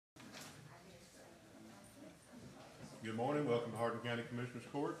Good morning. Welcome to Hardin County Commissioners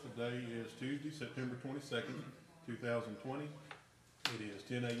Court. Today is Tuesday, September 22nd, 2020. It is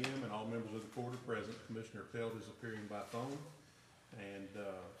 10 a.m. and all members of the court are present. Commissioner Pelt is appearing by phone. And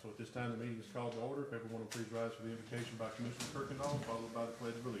so at this time, the meeting is called to order. If everyone will please rise for the invocation by Commissioner Kirkendall, followed by the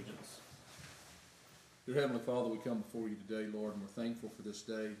Pledge of Allegiance. Dear Heavenly Father, we come before you today, Lord, and we're thankful for this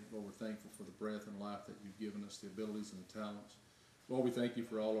day. Lord, we're thankful for the breath and life that you've given us, the abilities and the talents. Lord, we thank you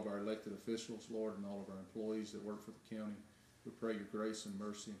for all of our elected officials, Lord, and all of our employees that work for the county. We pray your grace and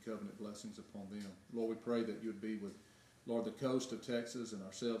mercy and covenant blessings upon them. Lord, we pray that you would be with, Lord, the coast of Texas and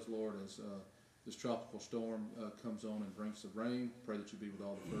ourselves, Lord, as this tropical storm comes on and brings the rain. Pray that you be with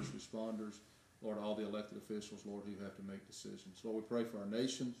all the first responders, Lord, all the elected officials, Lord, who have to make decisions. Lord, we pray for our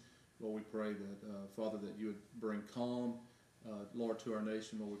nation. Lord, we pray that, Father, that you would bring calm, Lord, to our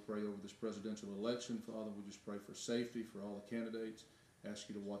nation. Lord, we pray over this presidential election. Father, we just pray for safety for all the candidates. Ask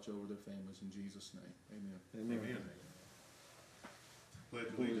you to watch over their families in Jesus' name. Amen. Amen.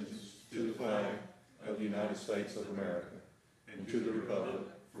 Pledge Allegiance to the flag of the United States of America and to the republic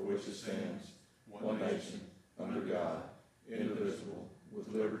for which it stands, one nation, under God, indivisible, with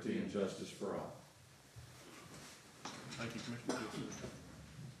liberty and justice for all. Thank you, Commissioner.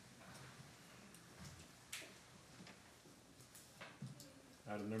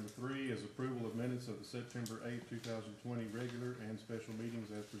 Item number 3 is approval of minutes of the September 8, 2020 regular and special meetings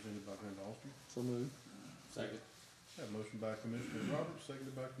as presented by Brenda Austin. So moved. Second. Have a motion by Commissioner Roberts,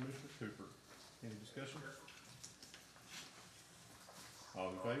 seconded by Commissioner Cooper. Any discussion?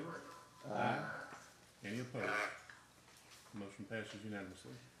 All in favor? Aye. Any opposed? Motion passes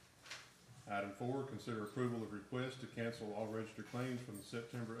unanimously. Item 4, consider approval of request to cancel all registered claims from the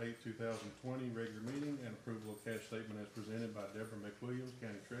September 8, 2020 regular meeting and approval of cash statement as presented by Deborah McWilliams,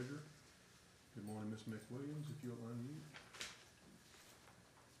 County Treasurer. Good morning, Ms. McWilliams, if you'll unmute.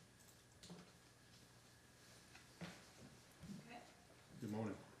 Okay. Good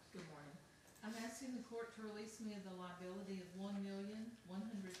morning. Good morning. I'm asking the court to release me of the liability of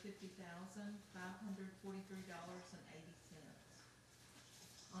 $1,150,543.80.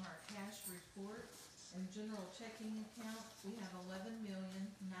 On our cash report and general checking account, we have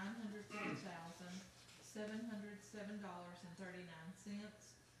 $11,940,707.39.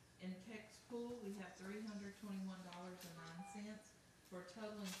 In tax pool, we have $321.09 for a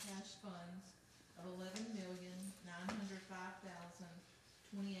total in cash funds of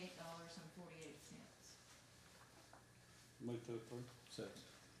 $11,905,028.48. Move to approve. Second.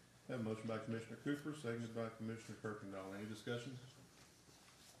 Have a motion by Commissioner Cooper, seconded by Commissioner Kirkendall. Any discussion?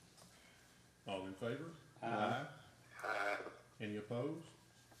 All in favor? Aye. Any opposed?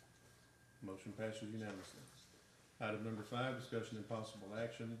 Motion passes unanimously. Item number 5, discussion and possible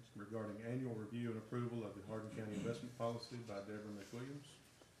action regarding annual review and approval of the Hardin County investment policy by Deborah McWilliams.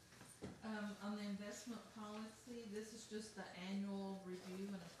 On the investment policy, this is just the annual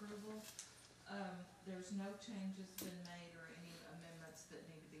review and approval. There's no changes been made or any amendments that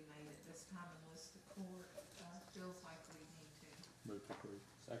need to be made at this time unless the court feels like we need to. Move to approve.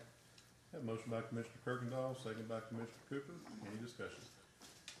 Second. Have a motion by Commissioner Kirkendall, seconded by Commissioner Cooper. Any discussion?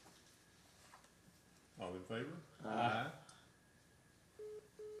 All in favor? Aye.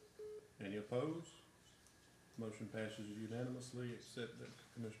 Any opposed? Motion passes unanimously, except that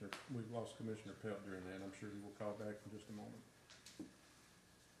we've lost Commissioner Pelt during that. I'm sure he will call back in just a moment.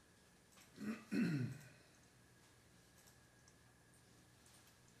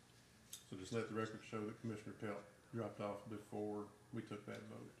 So just let the record show that Commissioner Pelt dropped off before we took that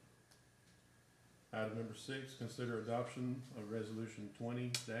vote. Item number 6, consider adoption of resolution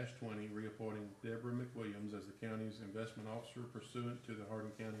 20-20 reappointing Deborah McWilliams as the county's investment officer pursuant to the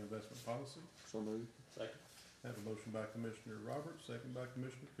Hardin County investment policy. So moved. Second. Have a motion by Commissioner Roberts, second by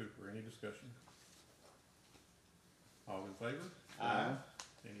Commissioner Cooper. Any discussion? All in favor? Aye.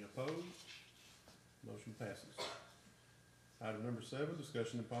 Any opposed? Motion passes. Item number 7,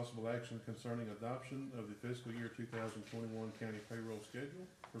 discussion and possible action concerning adoption of the fiscal year 2021 county payroll schedule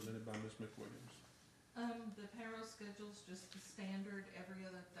presented by Ms. McWilliams. The payroll schedule's just the standard every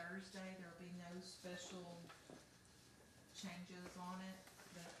other Thursday. There'll be no special changes on it,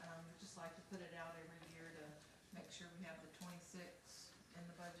 but, we just like to put it out every year to make sure we have the 26 in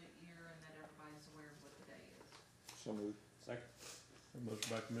the budget year and that everybody's aware of what the day is. So moved. Second. A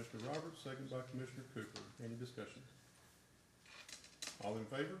motion by Commissioner Roberts, second by Commissioner Cooper. Any discussion? All in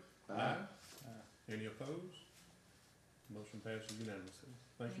favor? Aye. Any opposed? Motion passes unanimously.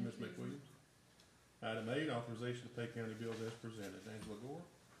 Thank you, Ms. McWilliams. Item 8, authorization to pay county bills as presented. Angela Gore.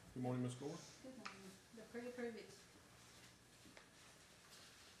 Good morning, Ms. Gore. Good morning. The pre-approve it.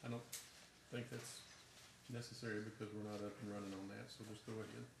 I don't think that's necessary because we're not up and running on that, so just go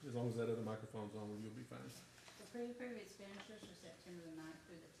ahead. As long as that other microphone's on, you'll be fine. Pre-approved expenditures for September the 9th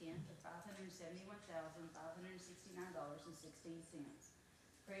through the 10th are $571,569.16.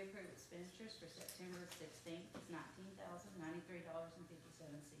 Pre-approved expenditures for September the 16th is $19,093.57.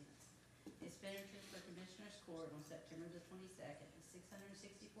 Expenditures for Commissioners Court on September the 22nd is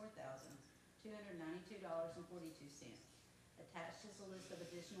 $664,292.42. Attached is a list of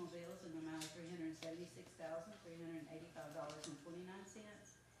additional bills in the amount of $376,385.29.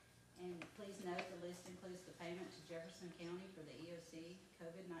 And please note, the list includes the payment to Jefferson County for the EOC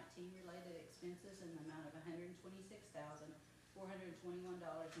COVID-19 related expenses in the amount of $126,421.67.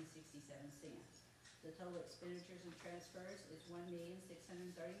 The total expenditures and transfers is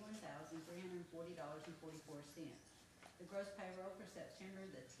 $1,631,340.44. The gross payroll for September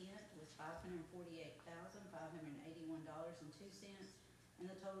the 10th was $548,581.02, and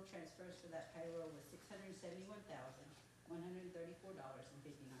the total transfers for that payroll was $671,134.59.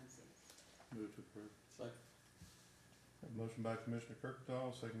 Move to approve. Second. Have a motion by Commissioner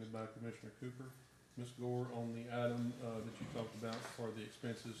Kirkendall, seconded by Commissioner Cooper. Ms. Gore, on the item that you talked about for the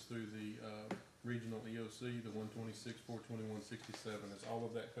expenses through the regional EOC, the 126,421.67, is all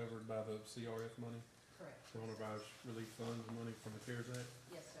of that covered by the CRF money, Correct. Coronavirus Relief Funds money from the CARES Act?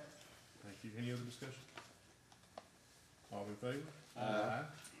 Yes, sir. Thank you. Any other discussion? All in favor? Aye.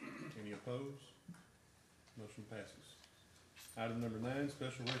 Any opposed? Motion passes. Item number 9,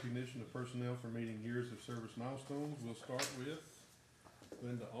 special recognition of personnel for meeting years of service milestones. We'll start with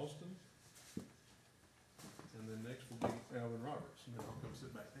Linda Austin. And then next will be Alvin Roberts, and then I'll come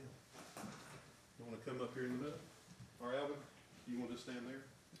sit back down. You wanna come up here in the middle? Or Alvin, you want to stand there?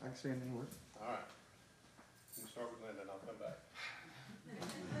 I can stand anywhere. All right. We'll start with Linda, and I'll come back.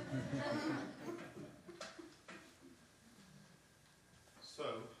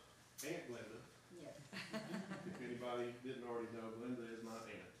 So, Aunt Linda, Yes. if anybody didn't already know, Linda is my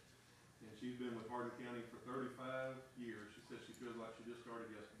aunt. And she's been with Hardin County for 35 years. She says she feels like she just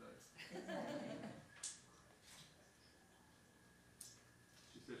started yesterday.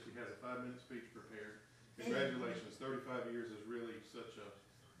 She says she has a 5-minute speech prepared. Congratulations, 35 years is really such a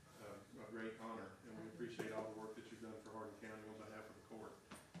great honor, and we appreciate all the work that you've done for Hardin County on behalf of the court.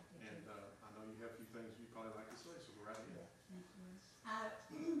 And I know you have a few things you'd probably like to say, so go right ahead. Thank you. I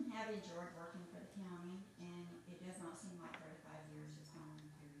have enjoyed working for the county, and it does not seem like 35 years has gone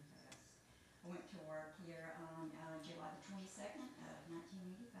very fast. I went to work here on July the 22nd of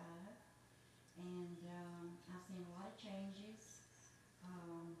 1985, and I've seen a lot of changes.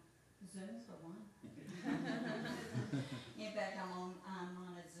 Zoom for one. In fact, I'm on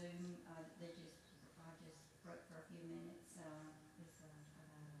a Zoom I just broke for a few minutes. It's about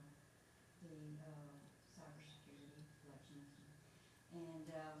the cybersecurity election. And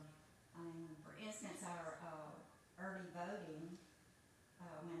for instance, our early voting,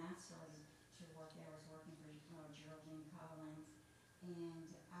 when I started to work there, I was working for Geraldine Collins, and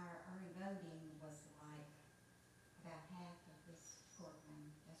our early voting was like about half of this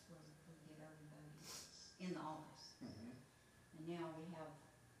courtroom. That's where we did early voting in the office. And now we have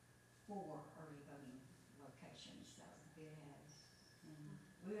 4 early voting locations, so it has. And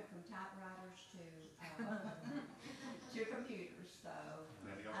we went from typewriters to to computers, so.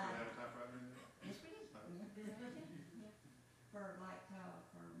 Now, do y'all still have a typewriter in there? Yes, we do. Yeah. For marriage license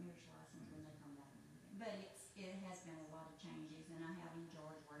when they come back. But it has been a lot of changes, and I have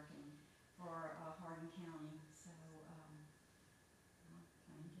enjoyed working for Hardin County, so I'm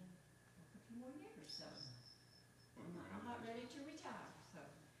planning to work a few more years, so I'm not ready to retire, so.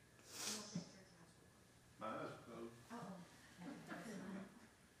 My eyes are closed. Uh-oh.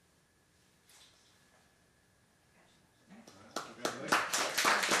 Congratulations.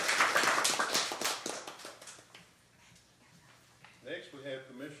 Next, we have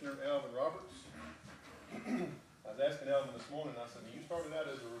Commissioner Alvin Roberts. I was asking Alvin this morning, I said, you started out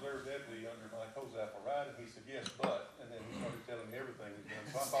as a reserve deputy under Mike Hozapple, right? And he said, yes, but, and then he started telling me everything he's done.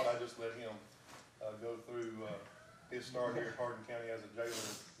 So I thought I'd just let him go through his start here at Hardin County as a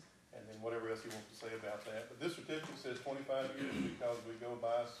jailer, and then whatever else he wants to say about that. But this certificate says 25 years because we go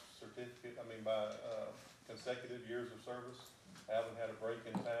by consecutive years of service. Alvin had a break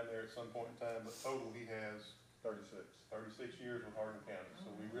in time there at some point in time, but total he has 36 years with Hardin County.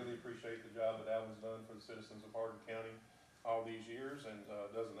 So we really appreciate the job that Alvin's done for the citizens of Hardin County all these years, and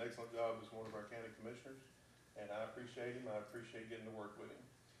does an excellent job as one of our county commissioners. And I appreciate him. I appreciate getting to work with him.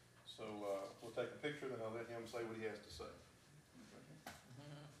 So we'll take a picture, then I'll let him say what he has to say.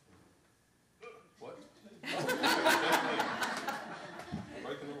 What?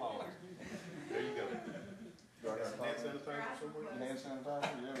 Breaking the law. There you go. Hand sanitizer somewhere? Hand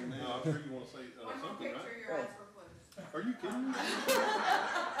sanitizer, yeah, we No, need. I'm sure you want to say something, right? Your eyes were closed. Are you kidding me?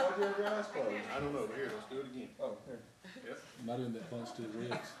 Oh, yeah, eyes closed. I don't know, but here, let's do it again. Oh, here. Yep. Am I doing that punch to the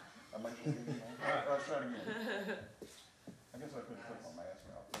ribs? I make sure you get mine. All right, let's try it again. I guess I couldn't put my mask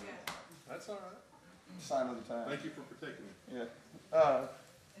on. That's all right. Sign of the time. Thank you for protecting me. Yeah.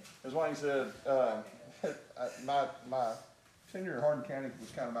 As Wayne said, my tenure at Hardin County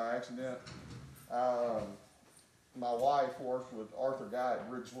was kind of by accident. My wife worked with Arthur Guy at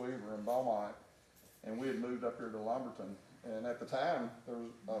Briggs Weaver in Beaumont, and we had moved up here to Lumberton. And at the time, there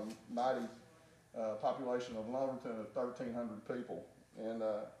was a mighty population of Lumberton of 1,300 people. And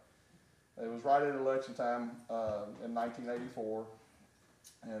it was right at election time in 1984.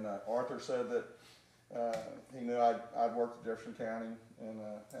 And Arthur said that he knew I'd worked at Jefferson County and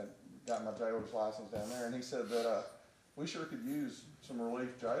had got my jailer's license down there. And he said that we sure could use some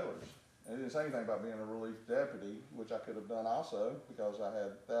relief jailers. And he didn't say anything about being a relief deputy, which I could have done also because I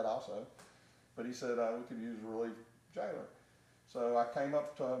had that also. But he said we could use a relief jailer. So I came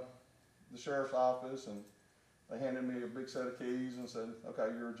up to the sheriff's office and they handed me a big set of keys and said, okay,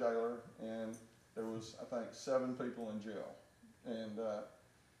 you're a jailer. And there was, I think, 7 people in jail. And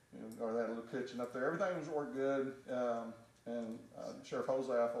or that little kitchen up there. Everything was worked good. Sheriff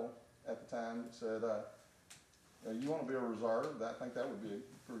Hosaffel at the time said, you want to be a reserve? I think that would be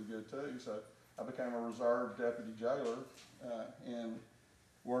pretty good too. So I became a reserve deputy jailer and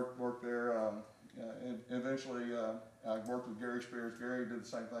worked there. And eventually I worked with Gary Spears. Gary did the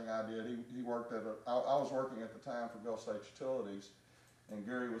same thing I did. He worked at I was working at the time for Gulf States Utilities, and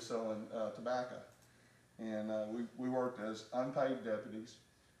Gary was selling tobacco. And we worked as unpaid deputies.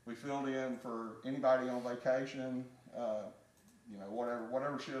 We filled in for anybody on vacation,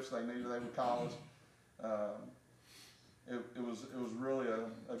 whatever shifts they needed, they would call us. It was really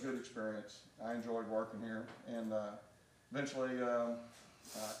a good experience. I enjoyed working here, and eventually I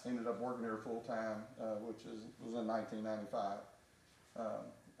ended up working here full time, which was in 1995.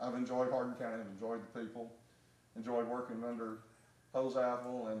 I've enjoyed Hardin County. I've enjoyed the people. Enjoyed working under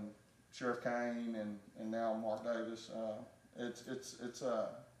Hosaffel and Sheriff Kane and now Mark Davis.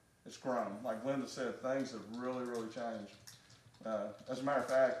 It's grown. Like Linda said, things have really changed. As a matter of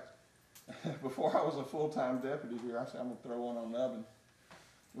fact, before I was a full-time deputy here, I'm going to throw one on Nubbin.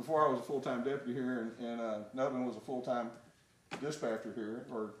 Before I was a full-time deputy here, and Nubbin was a full-time dispatcher here,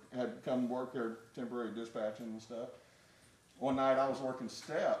 or had come work here temporary dispatching and stuff. One night I was working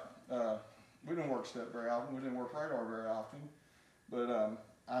step. We didn't work step very often. We didn't work radar very often. But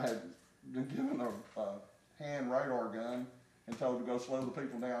I had been given a hand radar gun and told to go slow the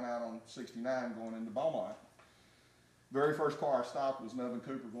people down out on 69 going into Beaumont. Very first car I stopped was Nubbin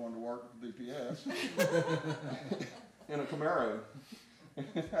Cooper going to work at DPS in a Camaro.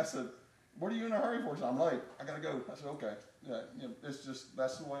 I said, "What are you in a hurry for?" He said, "I'm late. I gotta go." I said, "Okay." Yeah, it's just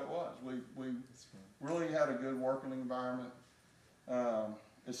that's the way it was. We really had a good working environment.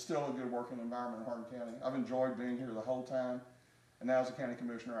 It's still a good working environment in Hardin County. I've enjoyed being here the whole time, and now as a county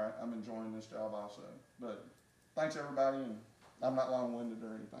commissioner, I'm enjoying this job also. But thanks everybody, and I'm not long-winded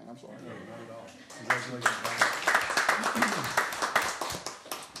or anything. I'm sorry. No, not at all. Congratulations.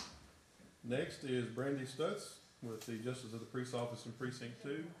 Next is Brandy Stutz with the Justice of the Peace Office in Precinct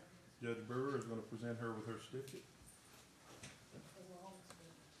 2. Judge Brewer is going to present her with her certificate.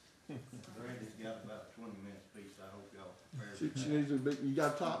 Brandy's got about 20 minutes piece, I hope y'all prepared. She needs to be, you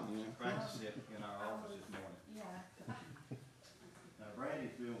got to talk. Practice it in our office this morning. Yeah. Now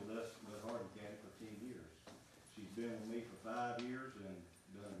Brandy's been with us with Hardin County for 10 years. She's been with me for 5 years and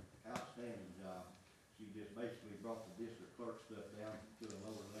done an outstanding job. She just basically brought the district clerk stuff down to a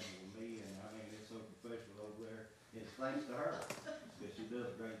lower level with me, and I mean, it's so professional over there. It's thanks to her, because she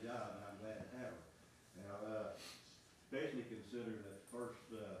does a great job, and I'm glad to have her. Now, especially considering that the first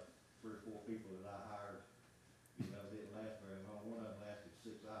 3 or 4 people that I hired, didn't last very long. One of them lasted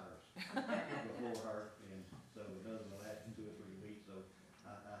 6 hours before her, and so another one lasted 2 or 3 weeks. So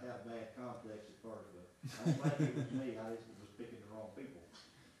I have bad complex at first, but I'm glad it was me. I just was picking the wrong people.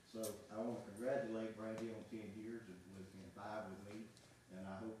 So I want to congratulate Brandy on 10 years and 5 with me, and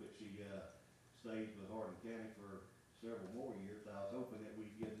I hope that she stays with Hardin County for several more years. I was hoping that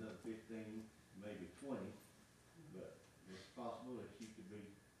we'd get another 15, maybe 20, but it's possible that she could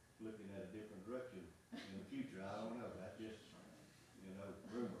be looking at a different direction in the future. I don't know. That's just,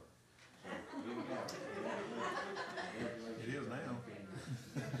 rumor. So, anyhow, It is now.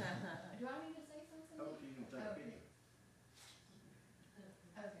 Do I need to say something? hope she can take care.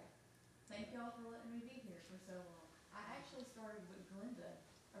 Okay. Thank y'all for letting me be here for so long. I actually started with Glenda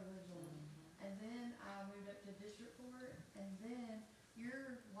originally, and then I moved up to district court, and then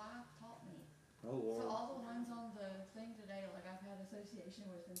your wife taught me. Oh, So Lord. all the ones on the thing today, like I've had association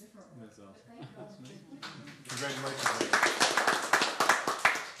with in different ones. That's awesome. But thank y'all. Congratulations.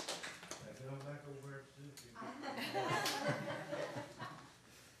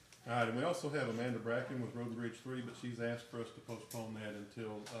 also have Amanda Bracken with Road and Bridge 3, but she's asked for us to postpone that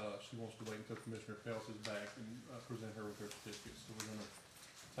until, she wants to wait until Commissioner Pelt is back and, present her with her certificate. So we're gonna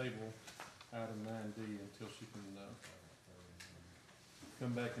table item 9D until she can,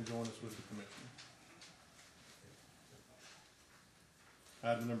 come back and join us with the commission.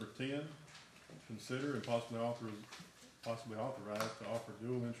 Item number 10, consider and possibly authorize to offer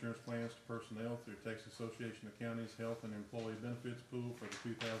dual insurance plans to personnel through Texas Association of Counties Health and Employee Benefits Pool for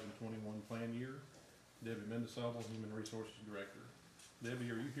the 2021 plan year. Debbie Mendesabel, Human Resources Director.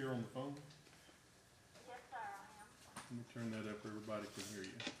 Debbie, are you here on the phone? Yes, sir, I am. Let me turn that up so everybody can hear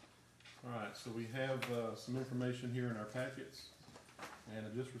you. All right, so we have some information here in our packets, and I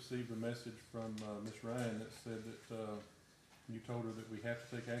just received a message from Ms. Ryan that said that you told her that we have to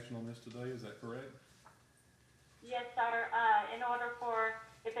take action on this today. Is that correct? Yes, sir, in order for,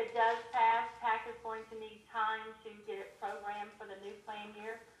 if it does pass, PAC is going to need time to get it programmed for the new plan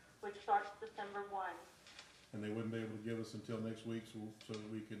year, which starts December 1. And they wouldn't be able to give us until next week, so that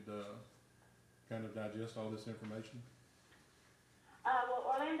we could kind of digest all this information? Well,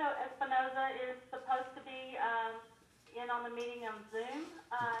 Orlando Espinoza is supposed to be in on the meeting on Zoom.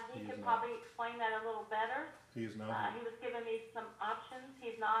 He could probably explain that a little better. He is not. He was giving me some options.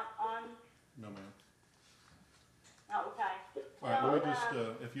 He's not on. No, ma'am. Oh, okay. All right, let me just,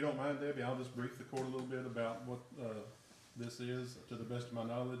 if you don't mind, Debbie, I'll just brief the court a little bit about what this is, to the best of my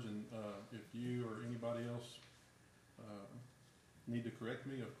knowledge, and if you or anybody else need to correct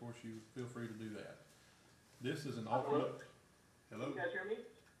me, of course, you feel free to do that. This is an alternate. Hello? Can you guys hear me?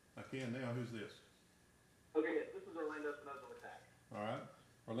 I can now. Who's this? Okay, yes, this is Orlando Espinoza with TAC. All right.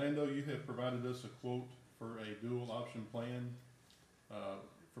 Orlando, you have provided us a quote for a dual option plan.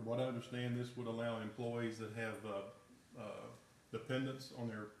 From what I understand, this would allow employees that have dependents on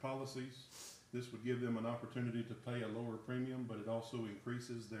their policies. This would give them an opportunity to pay a lower premium, but it also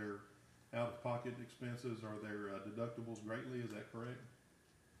increases their out-of-pocket expenses or their deductibles greatly. Is that correct?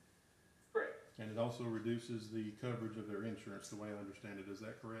 Correct. And it also reduces the coverage of their insurance, the way I understand it. Is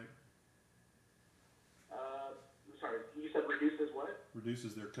that correct? Sorry, you said reduces what?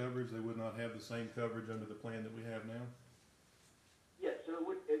 Reduces their coverage. They would not have the same coverage under the plan that we have now? Yes, so it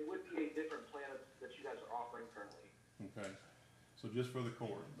would be a different plan that you guys are offering currently. Okay. So just for the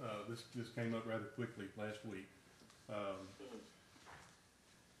court, this came up rather quickly last week.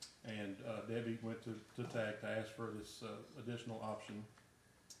 And Debbie went to TAC to ask for this additional option.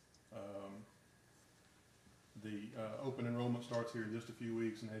 The open enrollment starts here in just a few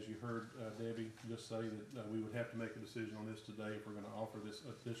weeks, and as you heard Debbie just say that we would have to make a decision on this today if we're going to offer this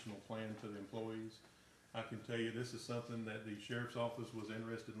additional plan to the employees. I can tell you this is something that the sheriff's office was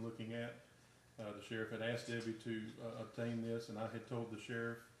interested in looking at. The sheriff had asked Debbie to obtain this, and I had told the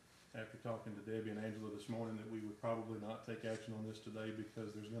sheriff after talking to Debbie and Angela this morning that we would probably not take action on this today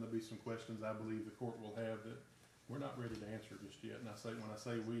because there's going to be some questions I believe the court will have that we're not ready to answer just yet. And when I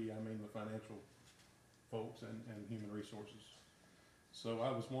say we, I mean the financial folks and human resources. So I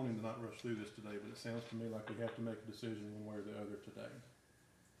was wanting to not rush through this today, but it sounds to me like we have to make a decision one way or the other today,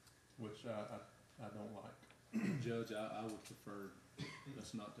 which I don't like. Judge, I would prefer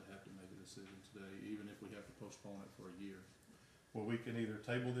us not to have to make a decision today, even if we have to postpone it for a year. Well, we can either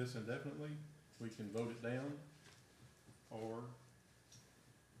table this indefinitely, we can vote it down, or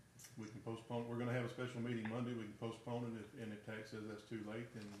we can postpone. We're gonna have a special meeting Monday, we can postpone it, and if TAC says that's too late,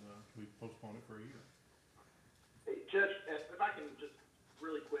 then we postpone it for a year. Hey, Judge, if I can just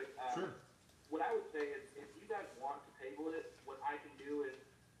really quick. Sure. What I would say is if you guys want to table it, what I can do is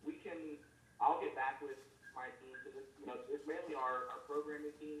I'll get back with my team, because it's mainly our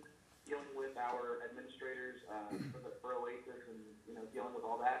programming team dealing with our administrators for Oasis and dealing with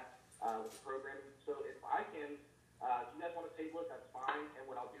all that with the programming. So if I can, if you guys want to table it, that's fine. And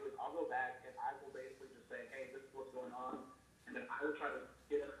what I'll do is I'll go back and I will basically just say, hey, this is what's going on, and then I will try to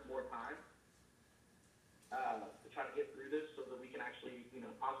get us some more time to try to get through this so that we can actually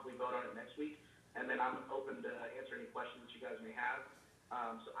possibly vote on it next week. And then I'm open to answer any questions that you guys may have.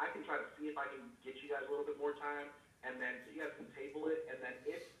 So I can try to see if I can get you guys a little bit more time, and then so you guys can table it. And then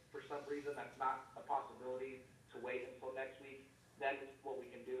if for some reason that's not a possibility to wait until next week, then what we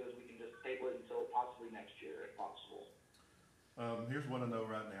can do is we can just table it until possibly next year if possible. Here's what I know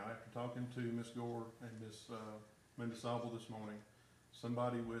right now. After talking to Ms. Gore and Ms. Mendesabel this morning,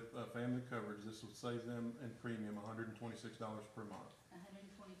 somebody with family coverage, this would save them in premium $126 per month.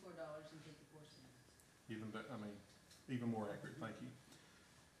 $124.54. Even more accurate. Thank you.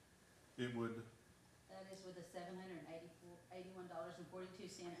 It would. That is with a $781.42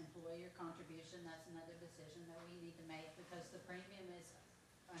 employer contribution. That's another decision that we need to make because the premium is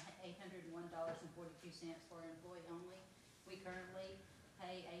 $801.42 for employee only. We currently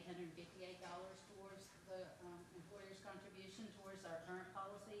pay $858 towards the, employer's contribution towards our current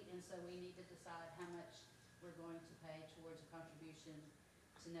policy, and so we need to decide how much we're going to pay towards a contribution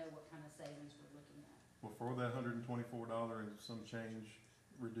to know what kind of savings we're looking at. Well, for that $124 and some change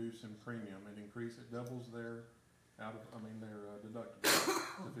reduce in premium, it doubles their their deductible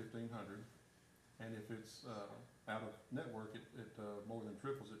to $1,500. And if it's, out of network, it more than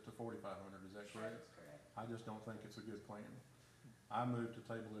triples it to $4,500, is that correct? That's correct. I just don't think it's a good plan. I move to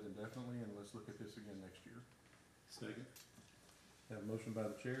table it indefinitely, and let's look at this again next year. Second. Have a motion by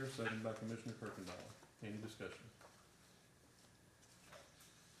the chair, second by Commissioner Kirkendall. Any discussion?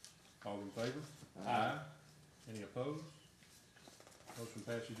 All in favor? Aye. Any opposed? Motion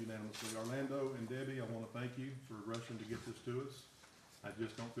passes unanimously. Orlando and Debbie, I want to thank you for rushing to get this to us. I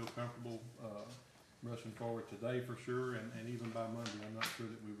just don't feel comfortable rushing forward today for sure, and even by Monday, I'm not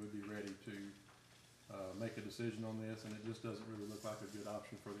sure that we would be ready to make a decision on this, and it just doesn't really look like a good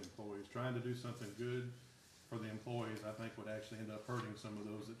option for the employees. Trying to do something good for the employees, I think, would actually end up hurting some of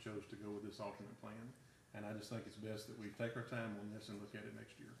those that chose to go with this alternate plan. And I just think it's best that we take our time on this and look at it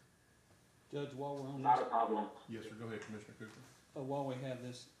next year. Judge, while we're on Not this, a problem. Yes, sir. Go ahead, Commissioner Cooper. while we have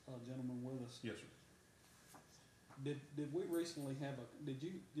this gentleman with us, Yes, sir. did we recently have did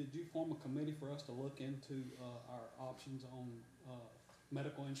you form a committee for us to look into our options on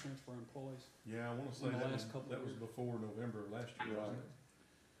medical insurance for employees? Yeah, I want to say In the that last was, couple that of was years. before November of last year, wasn't it?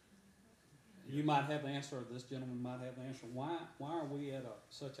 You might have the answer, or this gentleman might have the answer. Why are we at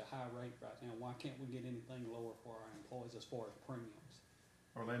such a high rate right now? Why can't we get anything lower for our employees as far as premiums?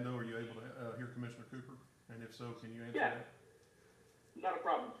 Orlando, are you able to hear Commissioner Cooper? And if so, can you answer Yeah. that? Not a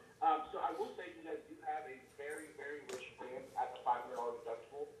problem. So I will say you guys do have a very, very rich plan at the $500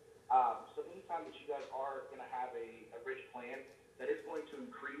 deductible. So anytime that you guys are going to have a rich plan, that is going to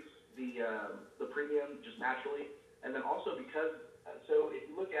increase the premium just naturally. And then also because, so if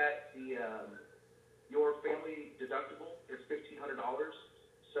you look at your family deductible, it's $1,500.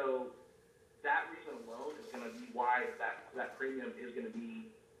 So that reason alone is going to be why that premium is going to be,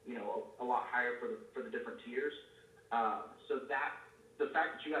 a lot higher for the different tiers. So that the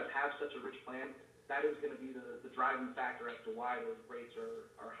fact that you guys have such a rich plan, that is going to be the driving factor as to why those rates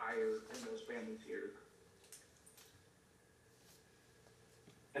are higher in those family tiers.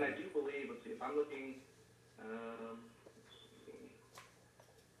 And I do believe, let's see, if I'm looking, let's see.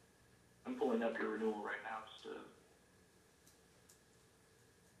 I'm pulling up your renewal right now just to,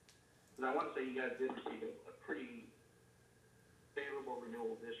 because I want to say you guys did receive a pretty favorable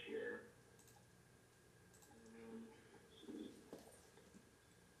renewal this year.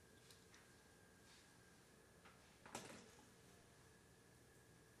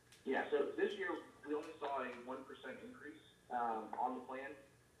 Yeah, so this year we only saw a 1% increase on the plan.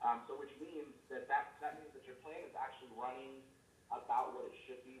 So which means that means that your plan is actually running about what it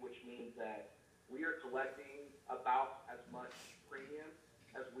should be, which means that we are collecting about as much premium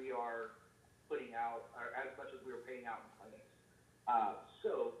as we are putting out, or as much as we are paying out in clinics.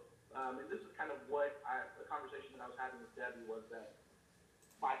 And this is kind of what the conversation that I was having with Debbie was that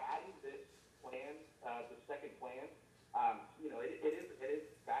by adding this plan, the second plan, it is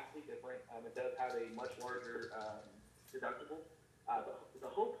vastly different. It does have a much larger deductible. The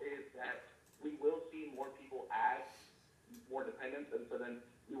hope is that we will see more people add more dependents, and so then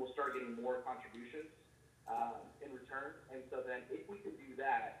we will start getting more contributions in return. And so then if we can do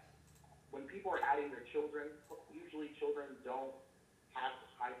that, when people are adding their children, usually children don't have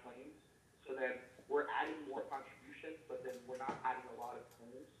high claims. So then we're adding more contributions, but then we're not adding a lot of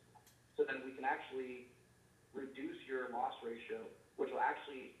claims. So then we can actually reduce your loss ratio, which will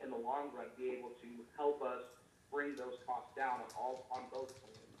actually, in the long run, be able to help us bring those costs down on both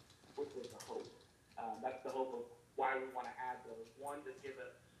claims, which was the hope. That's the hope of why we want to add those. One, to give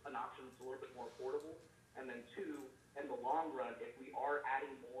us an option that's a little bit more affordable, and then two, in the long run, if we are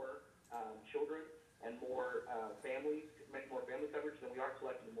adding more children and more families, make more family coverage, then we are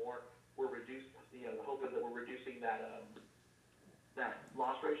collecting more. We're reducing, the hope is that we're reducing that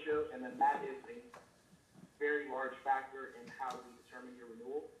loss ratio, and then that is a very large factor in how we determine your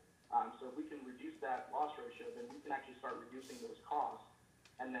renewal. So if we can reduce that loss ratio, then we can actually start reducing those costs,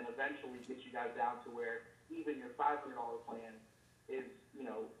 and then eventually get you guys down to where even your $500 plan is,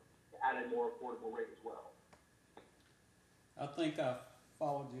 at a more affordable rate as well. I think I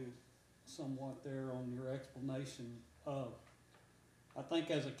followed you somewhat there on your explanation. I think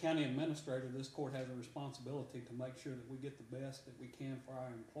as a county administrator, this court has a responsibility to make sure that we get the best that we can for our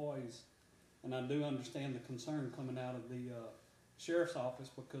employees. And I do understand the concern coming out of the sheriff's office,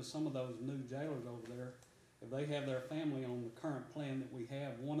 because some of those new jailers over there, if they have their family on the current plan that we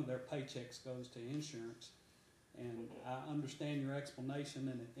have, one of their paychecks goes to insurance. And I understand your explanation,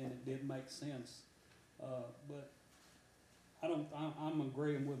 and it did make sense. But I'm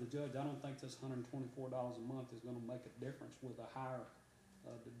agreeing with the judge. I don't think this $124 a month is gonna make a difference with the higher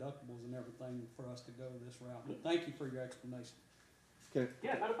deductibles and everything for us to go this route. But thank you for your explanation. Okay.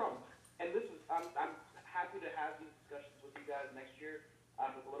 Yeah, not a problem. And this is, I'm happy to have these discussions with you guys next year,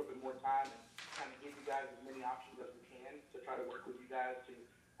 with a little bit more time and kind of give you guys as many options as we can to try to work with you guys to,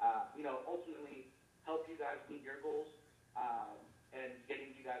 ultimately help you guys meet your goals, and getting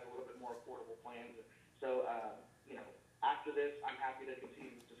you guys a little bit more affordable plans. So, after this, I'm happy to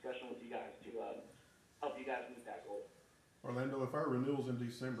continue this discussion with you guys to, help you guys meet that goal. Orlando, if our renewal's in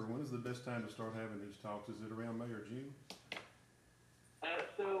December, when is the best time to start having these talks? Is it around May or June?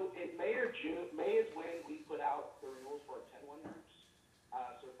 So in May or June, May is when we put out the renewals for our 10-1 groups,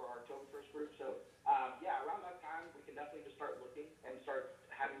 so for our October 1st group. So, around that time, we can definitely just start looking and start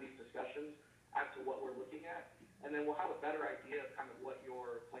having these discussions as to what we're looking at. And then we'll have a better idea of kind of what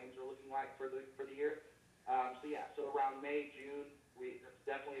your claims are looking like for the year. So around May, June, it's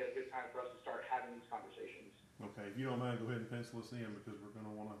definitely a good time for us to start having these conversations. Okay, if you don't mind, go ahead and pencil us in because we're gonna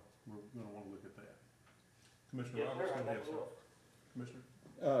wanna look at that. Commissioner Yes, Roberts, sir, go I ahead, definitely sir. will. Commissioner?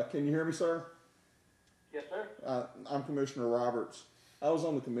 Can you hear me, sir? Yes, sir. I'm Commissioner Roberts. I was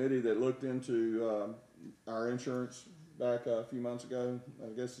on the committee that looked into our insurance back a few months ago. I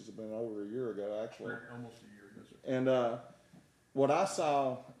guess it's been over a year ago, actually. Almost a year, yes, sir. And what I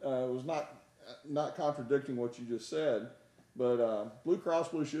saw was not contradicting what you just said, but Blue Cross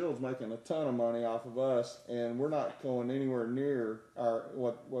Blue Shield's making a ton of money off of us, and we're not going anywhere near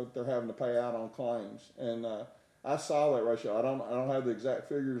what they're having to pay out on claims. And I saw that ratio. I don't have the exact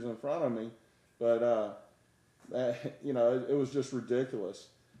figures in front of me, but it was just ridiculous.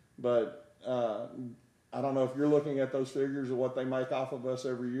 But I don't know if you're looking at those figures of what they make off of us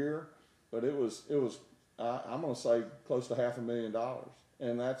every year, but it was I'm going to say close to $500,000,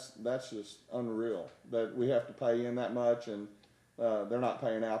 and that's just unreal that we have to pay in that much, and they're not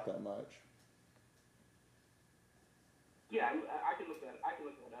paying out that much. Yeah, I can look that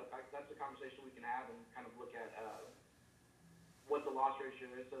up. That's a conversation we can have and kind of look at what the loss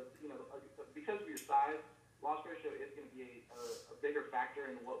ratio is. So, because of your size, loss ratio is going to be a bigger factor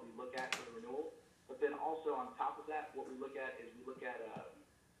in what we look at for the renewal. But then also on top of that, what we look at is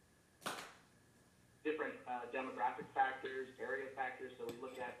different demographic factors, area factors. So we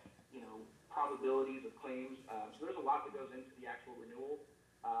look at, probabilities of claims. So there's a lot that goes into the actual renewal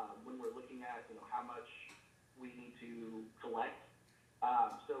when we're looking at, how much we need to collect.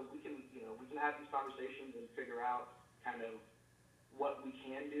 So we can have these conversations and figure out kind of what we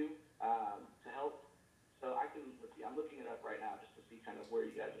can do to help. So let's see, I'm looking it up right now just to see kind of where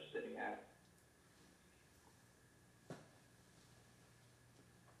you guys are sitting at.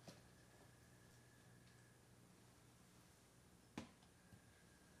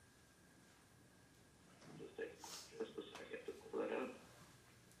 Just take just a second to pull that up.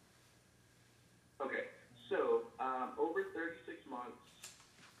 Okay, so over 36 months,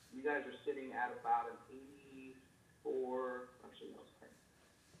 you guys are sitting at about an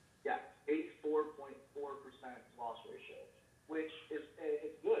 84.4% loss ratio, which is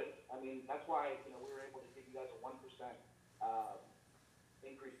it's good. I mean, that's why we were able to give you guys a 1%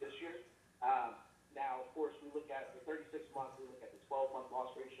 increase this year. Now, of course, we look at the 36 months, we look at the 12-month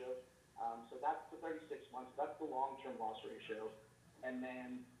loss ratio. So that's the 36 months. That's the long-term loss ratio. And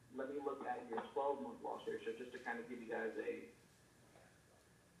then let me look at your 12-month loss ratio just to kind of give you guys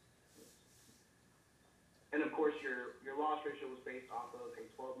and of course, your loss ratio was based off of a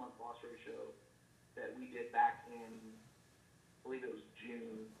 12-month loss ratio that we did back in, I believe it was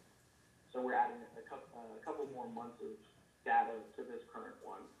June. So we're adding a couple more months of data to this current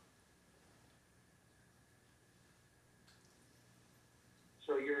one.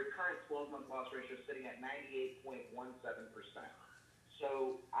 So your current 12-month loss ratio is sitting at 98.17%.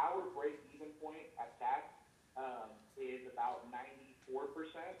 So our break-even point at that is about 94%.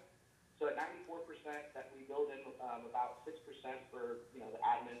 So at 94%, that we build in about 6% for the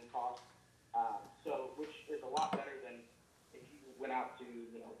admin costs. So which is a lot better than if you went out to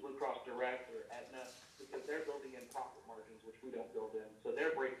Blue Cross Direct or Aetna, because they're building in profit margins, which we don't build in. So their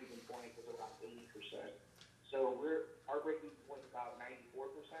break-even point is about 80%. So our break-even point is about 94%.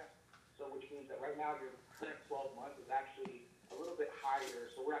 So which means that right now your current 12 months is actually a little bit higher.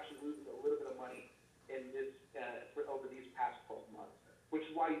 So we're actually losing a little bit of money in this over these past 12 months. Which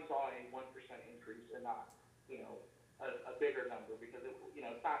is why you saw a 1% increase and not, a bigger number, because it's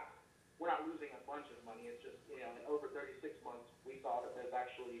not, we're not losing a bunch of money. It's just, in over 36 months, we saw that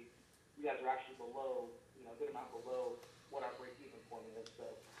you guys are actually below, a good amount below what our break-even point is.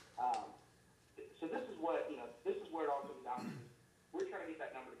 So, so this is what, this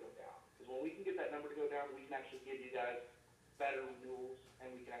when we can get that number to go down, we can actually give you guys better renewals,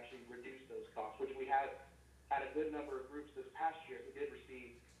 and we can actually reduce those costs, which we had a good number of groups this past year who did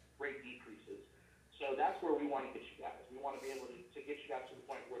receive rate decreases. So that's where we want to get you guys. We want to be able to get you guys to the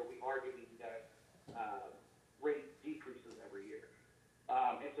point where we are giving you guys rate decreases every year.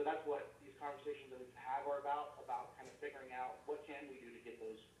 And so that's what these conversations that we have are about kind of figuring out what can we do to get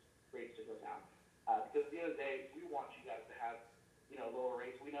those rates to go down. Because at the end of the day, we want you guys to have, lower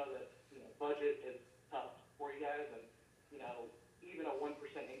rates. We know that, budget is tough for you guys, and, even a 1%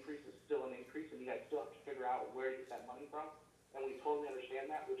 increase is still an increase, and you guys still have to figure out where to get that money from. And we totally understand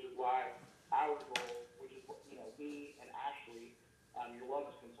that, which is why our goal, which is, me and Ashley, your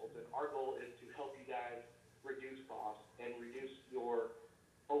wellness consultant, our goal is to help you guys reduce costs and reduce your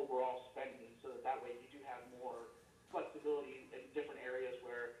overall spending, so that way you do have more flexibility in different areas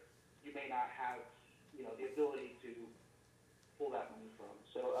where you may not have, the ability to pull that money from.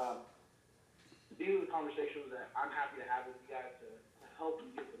 So these are the conversations that I'm happy to have with you guys to help you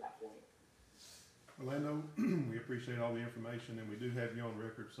get to that point. Orlando, we appreciate all the information, and we do have you on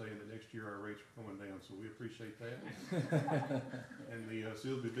record saying that next year our rates are going down, so we appreciate that. And the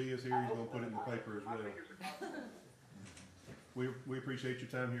Sylvia B is here, he's gonna put it in the paper as well. We appreciate your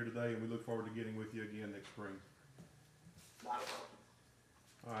time here today, and we look forward to getting with you again next spring.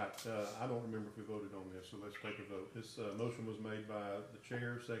 All right, I don't remember if we voted on this, so let's take a vote. This motion was made by the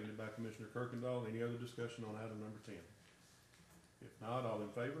chair, seconded by Commissioner Kirkendall. Any other discussion on item number 10? If not, all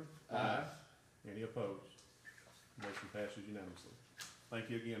in favor? Aye. Any opposed? Motion passes unanimously. Thank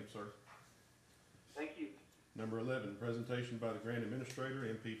you again, sir. Thank you. Number 11, presentation by the grant administrator,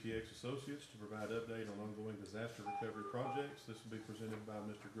 MPTX Associates, to provide update on ongoing disaster recovery projects. This will be presented by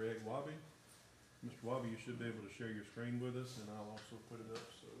Mr. Greg Wabi. Mr. Wabi, you should be able to share your screen with us, and I'll also put it up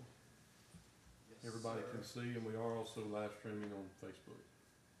so everybody can see, and we are also live streaming on Facebook.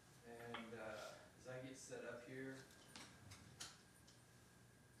 And as I get set up here,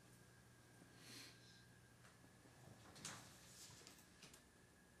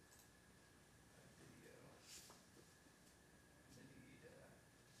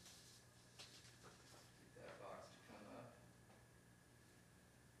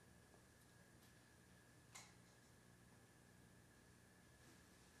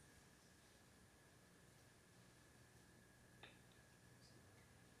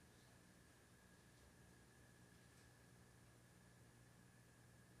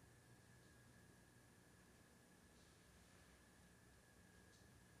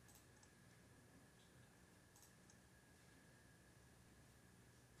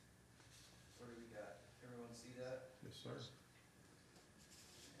 see that? Yes, sir.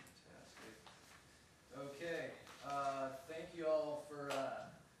 Fantastic. Okay, thank you all for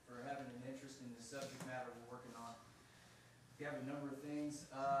having an interest in the subject matter we're working on. We have a number of things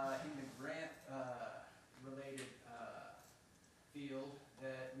in the grant related field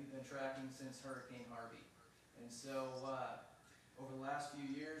that we've been tracking since Hurricane Harvey. And so over the last few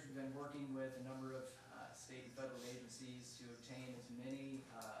years, we've been working with a number of state and federal agencies to obtain as many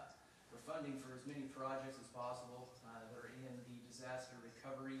funding for as many projects as possible that are in the disaster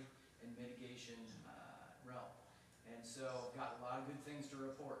recovery and mitigation realm. And so got a lot of good things to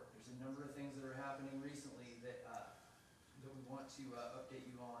report. There's a number of things that are happening recently that we want to update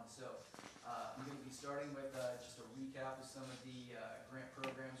you on. So I'm going to be starting with just a recap of some of the grant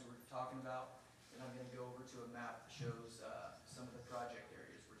programs we're talking about, and I'm going to go over to a map that shows some of the project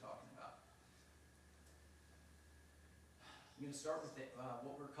areas we're talking about. I'm going to start with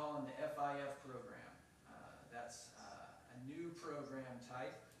what we're calling the FIF program. That's a new program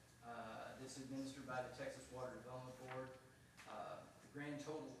type that's administered by the Texas Water Development Board. The grand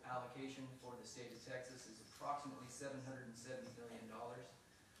total allocation for the state of Texas is approximately $770 million.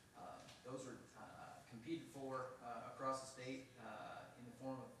 Those are competed for across the state in the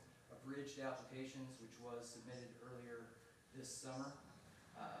form of bridged applications, which was submitted earlier this summer.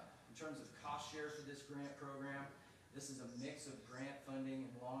 In terms of cost share for this grant program, this is a mix of grant funding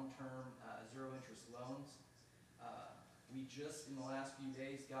and long-term zero-interest loans. We just, in the last few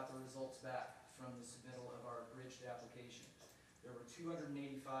days, got the results back from the submittal of our bridged application. There were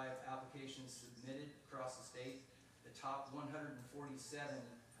 285 applications submitted across the state. The top 147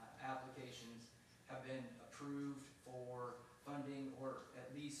 applications have been approved for funding, or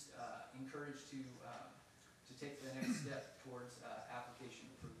at least encouraged to take the next step towards application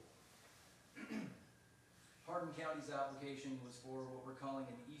approval. Hardin County's application was for what we're calling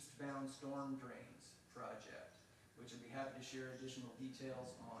an eastbound storm drains project, which I'd be happy to share additional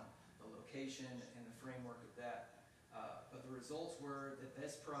details on the location and the framework of that. But the results were that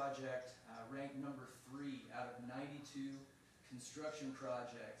this project ranked number 3 out of 92 construction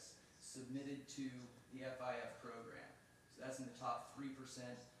projects submitted to the FIF program. So that's in the top 3%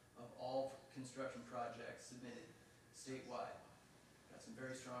 of all construction projects submitted statewide. Got some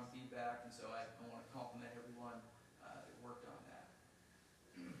very strong feedback, and so I want to compliment everyone that worked on that.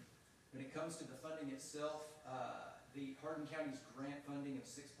 When it comes to the funding itself, the Hardin County's grant funding of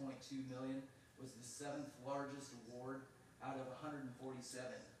 $6.2 million was the 7th largest award out of 147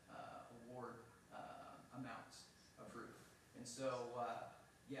 award amounts approved. And so,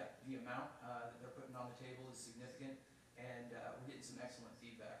 yeah, the amount that they're putting on the table is significant, and we're getting some excellent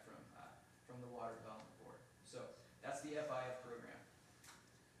feedback from the Water Development Board. So that's the FIF program.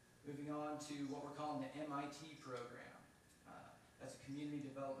 Moving on to what we're calling the MIT program. That's a community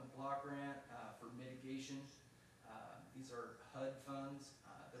development block grant for mitigation. These are HUD funds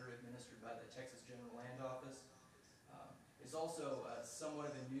that are administered by the Texas General Land Office. It's also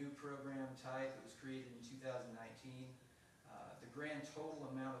somewhat of a new program type. It was created in 2019. The grand total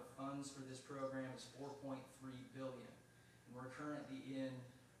amount of funds for this program is $4.3 billion. And we're currently in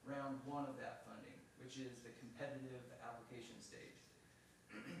round 1 of that funding, which is the competitive application stage.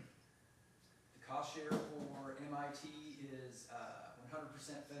 The cost share for MIT is 100%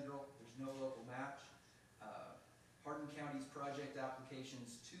 federal. There's no local match. Hardin County's project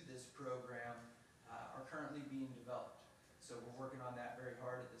applications to this program are currently being developed. So we're working on that very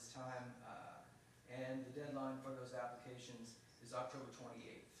hard at this time. And the deadline for those applications is October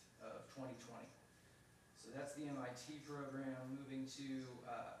 28th of 2020. So that's the MIT program. Moving to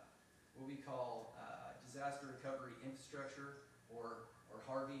what we call disaster recovery infrastructure, or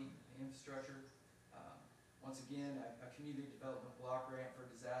Harvey infrastructure. Once again, a community development block grant for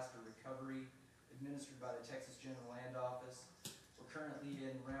disaster recovery administered by the Texas General Land Office. We're currently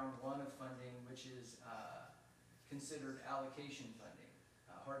in round 1 of funding, which is considered allocation funding.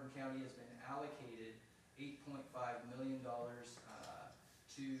 Hardin County has been allocated $8.5 million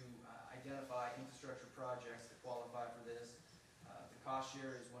to identify infrastructure projects that qualify for this. The cost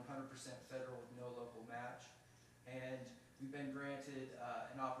share is 100% federal with no local match. And we've been granted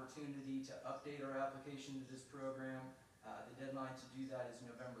an opportunity to update our application to this program. The deadline to do that is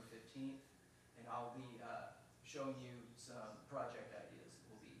November 15th, and I'll be showing you some project ideas that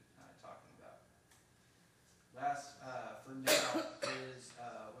we'll be talking about. Last for now is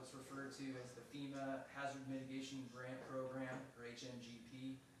what's referred to as the FEMA Hazard Mitigation Grant Program, or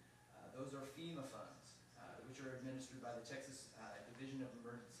HMGP. Those are FEMA funds, which are administered by the Texas Division of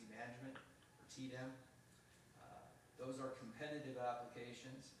Emergency Management, or TDEM. Those are competitive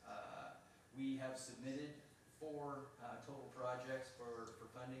applications. We have submitted 4 total projects for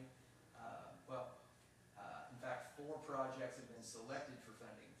funding. In fact, 4 projects have been selected for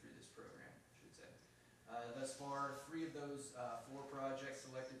funding through this program, I should say. Thus far, 3 of those 4 projects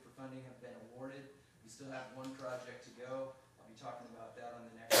selected for funding have been awarded. We still have 1 project to go. I'll be talking about that on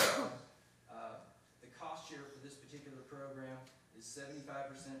the next slide. The cost share for this particular program is 75%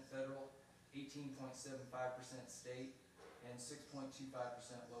 federal, 18.75% state, and 6.25%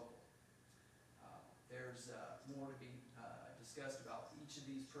 local. There's more to be discussed about each of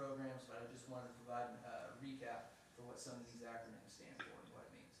these programs, but I just wanted to provide a recap for what some of these acronyms stand for and what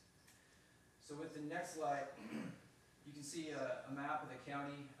it means. So with the next slide, you can see a map of the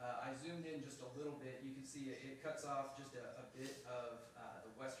county. I zoomed in just a little bit. You can see it cuts off just a bit of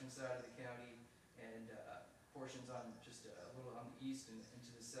the western side of the county, and portions on just a little on the east and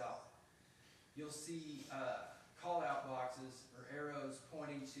to the south. You'll see call-out boxes or arrows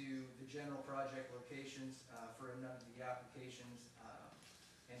pointing to the general project locations for a number of the applications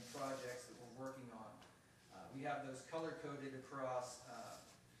and projects that we're working on. We have those color-coded across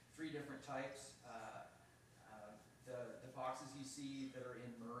 3 different types. The boxes you see that are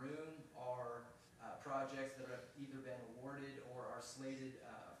in maroon are projects that have either been awarded or are slated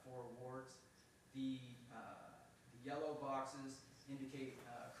for awards. The yellow boxes indicate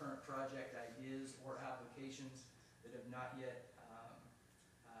current project ideas or applications that have not yet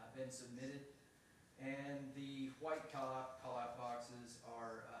been submitted. And the white call-out boxes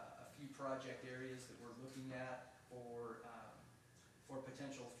are a few project areas that we're looking at for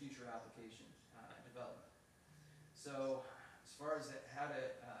potential future application development. So as far as how to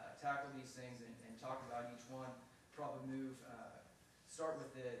tackle these things and talk about each one, probably start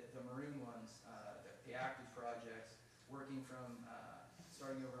with the maroon ones, the active projects, working from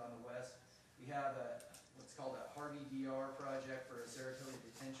starting over on the west. We have what's called a Hardin DR project for a Saratoga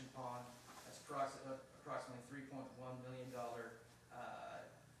detention pond. That's approximately $3.1 million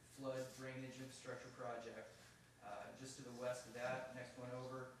flood drainage infrastructure project. Just to the west of that, next one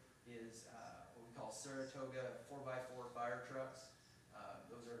over is what we call Saratoga 4x4 fire trucks.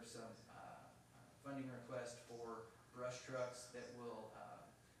 Those are some funding requests for brush trucks that will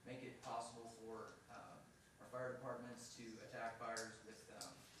make it fire departments to attack fires with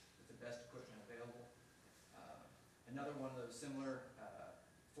the best equipment available. Another one of those similar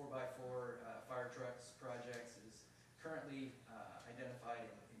 4x4 fire trucks projects is currently identified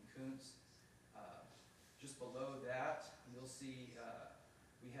in Kuntz. Just below that, you'll see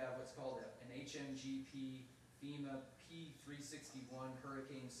we have what's called an HMGP FEMA P361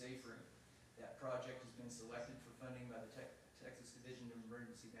 Hurricane Safe Room. That project has been selected for funding by the Texas Division of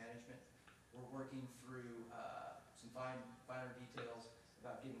Emergency Management. We're working through some finer details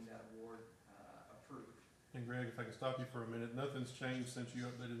about getting that award approved. And Greg, if I can stop you for a minute, nothing's changed since you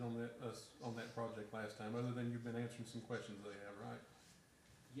updated on that project last time, other than you've been answering some questions they have, right?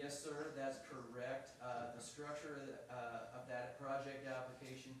 Yes, sir, that's correct. The structure of that project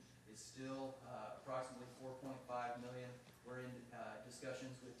application is still approximately $4.5 million. We're in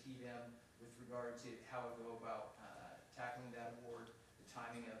discussions with TDM with regard to how to go about tackling that award, the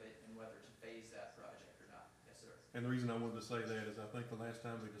timing of it, and whether to phase that project or not. Yes, sir. And the reason I wanted to say that is I think the last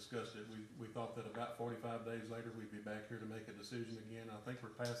time we discussed it, we thought that about 45 days later, we'd be back here to make a decision again. I think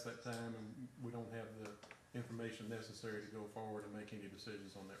we're past that time, and we don't have the information necessary to go forward and make any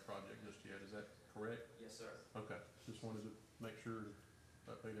decisions on that project just yet. Is that correct? Yes, sir. Okay, just wanted to make sure to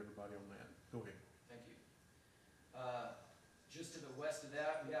update everybody on that. Go ahead. Thank you. Just to the west of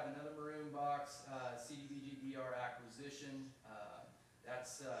that, we have another maroon box, CDBG-DR acquisition.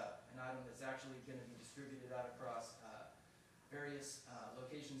 That's an item that's actually going to be distributed out across various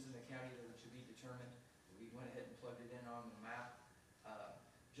locations in the county that are to be determined. We went ahead and plugged it in on the map.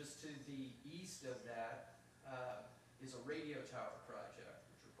 Just to the east of that is a radio tower project,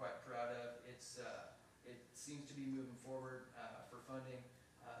 which we're quite proud of. It seems to be moving forward for funding.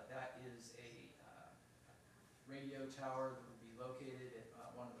 That is a radio tower that will be located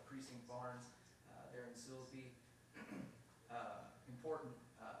at one of the precinct barns there in Silsbee. Important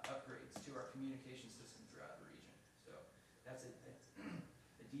upgrades to our communication system throughout the region. So that's a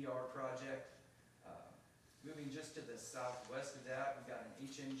DR project. Moving just to the southwest of that, we've got an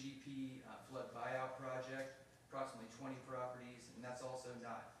HMGP flood buyout project, approximately 20 properties, and that's also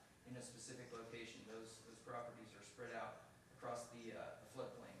not in a specific location. Those properties are spread out across the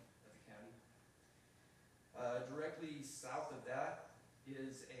floodplain of the county. Directly south of that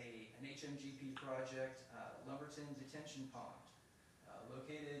is an HMGP project, Lumberton Detention Pond,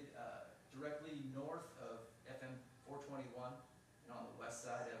 located directly north of FM 421 and on the west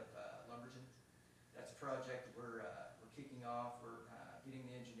side of Lumberton. That's a project we're kicking off. We're getting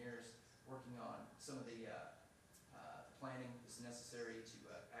the engineers working on some of the planning that's necessary to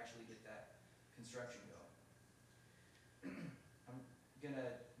actually get that construction going. I'm going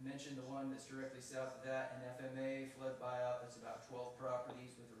to mention the one that's directly south of that, an FMA flood buyout. That's about 12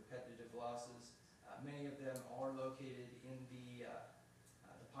 properties with repetitive losses. Many of them are located in the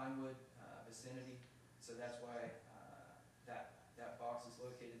Pinewood vicinity, so that's why that box is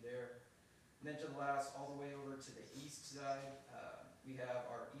located there. And then to the last, all the way over to the east side, we have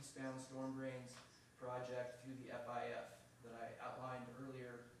our eastbound storm drains project through the FIF that I outlined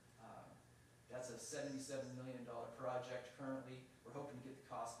earlier. That's a $77 million project currently. We're hoping to get the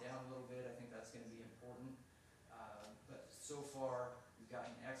cost down a little bit. I think that's going to be important. But so far, we've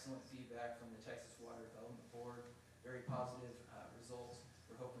gotten excellent feedback from the Texas Water Development Board, very positive results.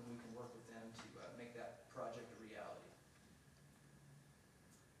 We're hoping we can work with them to make that project a reality.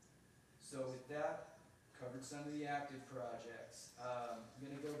 So with that, covered some of the active projects. I'm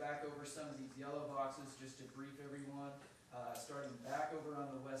going to go back over some of these yellow boxes just to brief everyone. Starting back over on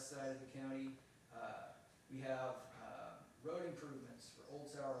the west side of the county, we have road improvements for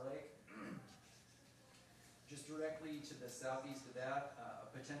Old Sour Lake. Just directly to the southeast of that, a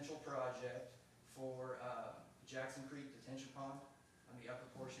potential project for Jackson Creek Detention Pond on the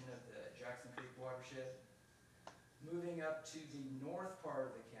upper portion of the Jackson Creek watershed. Moving up to the north part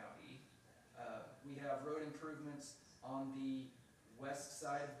of the county, we have road improvements on the west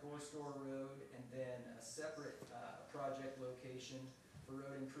side of Gorstore Road, and then a separate project location for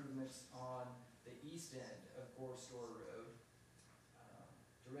road improvements on the east end of Gorstore Road.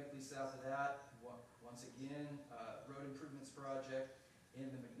 Directly south of that, once again, road improvements project in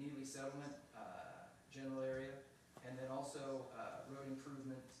the McNeely Settlement general area, and then also road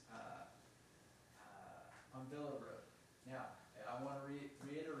improvements on Villa Road. Now, I want to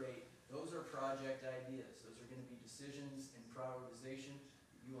reiterate, those are project ideas. Those are going to be decisions and prioritization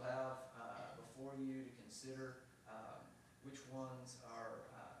that you will have before you to consider which ones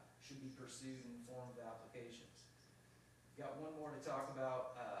should be pursued in the form of applications. We've got one more to talk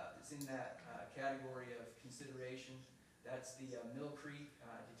about. It's in that category of consideration. That's the Mill Creek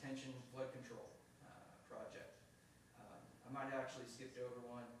Detention Flood Control project. I might have actually skipped over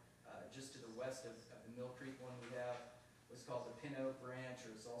one. just to the west of the Mill Creek one we have, what's called the Pin Oak Branch,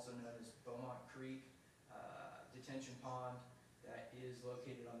 or it's also known as Beaumont Creek detention pond that is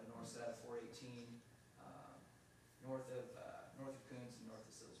located on the north side of 418, north of Coons and north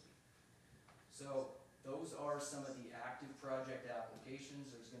of Silsbee. So those are some of the active project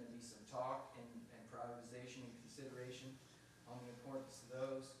applications. There's going to be some talk and prioritization and consideration on the importance of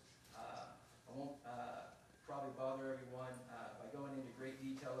those. I won't probably bother everyone by going into great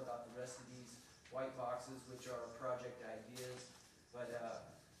detail about the rest of these white boxes, which are project ideas, but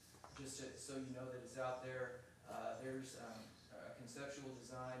just so you know that it's out there, there's a conceptual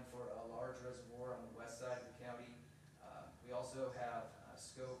design for a large reservoir on the west side of the county. We also have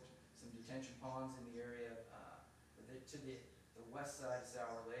scoped some detention ponds in the area to the west side of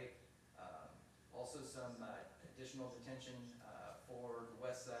Sour Lake. Also some additional detention for the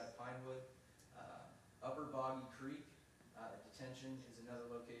west side of Pinewood. Upper Boggy Creek detention is another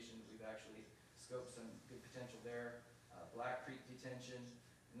location that we've actually scoped some good potential there. Black Creek detention,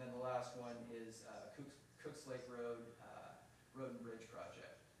 and then the last one is Cooks Lake Road Road and Bridge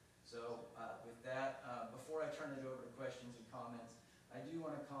project. So with that, before I turn it over to questions and comments, I do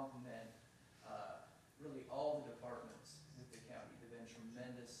want to compliment really all the departments with the county. They've been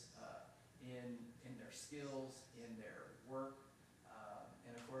tremendous in their skills, in their work,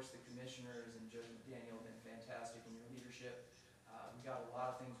 and of course the commissioners and Judge McDaniel have been fantastic in your leadership. We've got a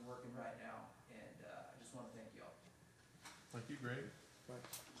lot of things working right now, and I just want to thank you all. Thank you, Greg.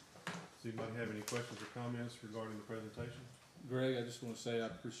 Does anybody have any questions or comments regarding the presentation? Greg, I just want to say I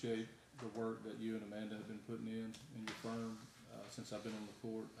appreciate the work that you and Amanda have been putting in your firm. Since I've been on the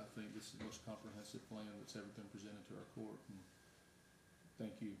court, I think this is the most comprehensive plan that's ever been presented to our court. And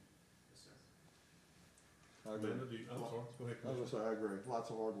thank you. Yes, sir. I agree. Amanda, I'm sorry, go ahead. I was gonna say, I agree.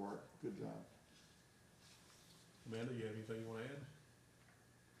 Lots of hard work. Good job. Amanda, you have anything you want to add?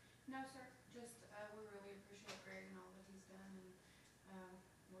 No, sir, just, we really appreciate Greg and all that he's done, and,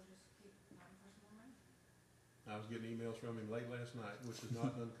 we'll just keep fighting for some more money. I was getting emails from him late last night, which is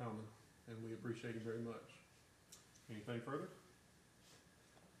not uncommon, and we appreciate him very much. Anything further?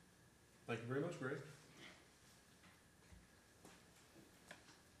 Thank you very much, Greg.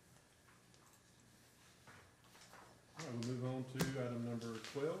 All right, we'll move on to item number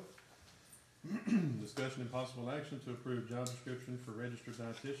 12. Discussion and possible action to approve job description for registered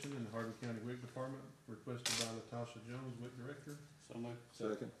dietitian in the Hardin County WIC Department, requested by Latasha Jones, WIC Director. So moved.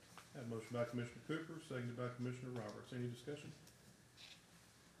 Second. Have a motion by Commissioner Cooper, seconded by Commissioner Roberts. Any discussion?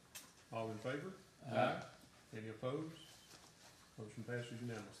 All in favor? Aye. Any opposed? Motion passes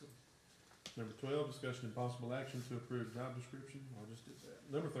unanimously. Number 12, discussion and possible action to approve job description. I just did that.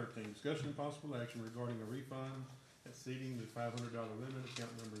 Number 13, discussion and possible action regarding a refund exceeding the $500 limit,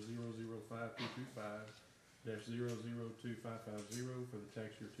 account number 005-225-002550 for the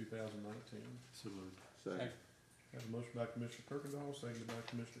tax year 2019. So moved. Second. Have a motion by Commissioner Kirkendall, seconded by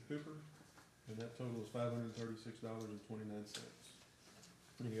Commissioner Cooper, and that total is $536.29.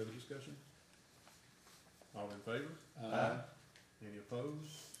 Any other discussion? All in favor? Aye. Any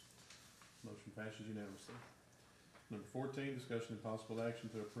opposed? Motion passes unanimously. Number 14, discussion and possible action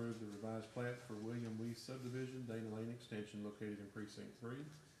to approve the revised plat for William Weiss subdivision, Dana Lane Extension, located in Precinct 3.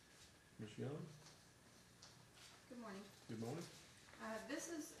 Ms. Young, Good morning. good morning.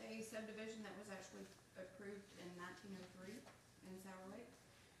 This is a subdivision that was actually approved in 1903 in Sour Lake,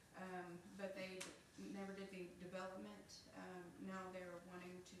 but they never did the development. Now they're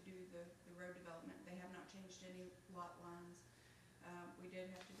wanting to do the road development. They have not changed any lot lines. We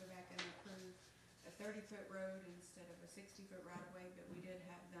did have to go back and approve a 30-foot road instead of a 60-foot right-of-way, but we did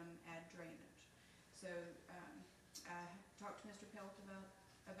have them add drainage. So I talked to Mr. Pelt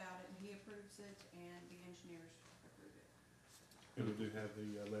about it, and he approves it, and the engineers approve it. And we do have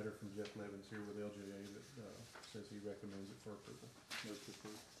the letter from Jeff Levins here with LJA that says he recommends it for approval. Move to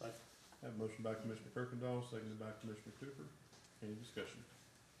approve. Second. Have a motion by Commissioner Kirkendall, seconded by Commissioner Cooper. Any discussion?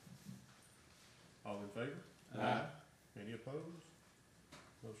 All in favor? Aye. Any opposed?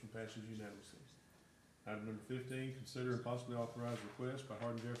 Motion passes unanimously. Item number 15, consider and possibly authorize request by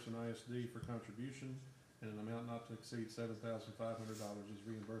Hardin Jefferson ISD for contribution in an amount not to exceed $7,500 as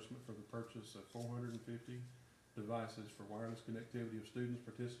reimbursement for the purchase of 450 devices for wireless connectivity of students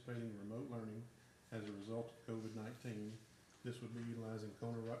participating in remote learning as a result of COVID-19. This would be utilizing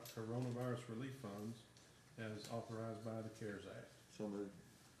coronavirus relief funds as authorized by the CARES Act. So moved.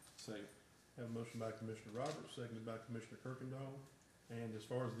 Second. Have a motion by Commissioner Roberts, seconded by Commissioner Kirkendall. And as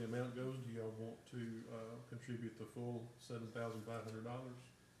far as the amount goes, do y'all want to contribute the full $7,500?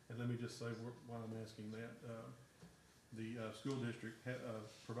 And let me just say, while I'm asking that, the school district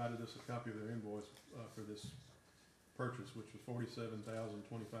provided us a copy of their invoice for this purchase, which was $47,025,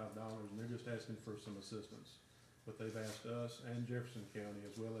 and they're just asking for some assistance. But they've asked us and Jefferson County,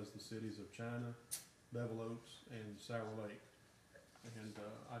 as well as the cities of China, Bevel Oaks, and Sour Lake. And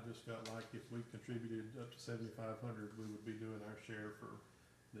I just felt like if we contributed up to $7,500, we would be doing our share for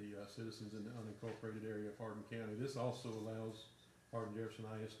the citizens in the unincorporated area of Hardin County. This also allows Hardin Jefferson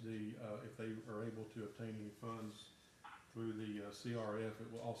ISD, if they are able to obtain any funds through the CRF, it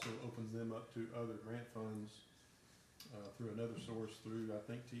will also opens them up to other grant funds through another source, through I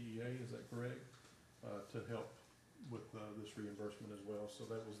think TEA, is that correct? To help with this reimbursement as well. So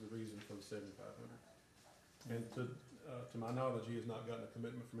that was the reason for the $7,500. And to my knowledge, he has not gotten a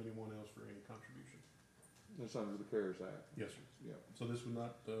commitment from anyone else for any contribution. That's under the CARES Act. Yes, sir. Yeah. So this would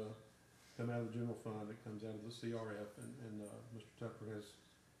not come out of the general fund, it comes out of the CRF, and Mr. Tucker has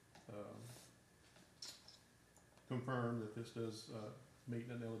confirmed that this does meet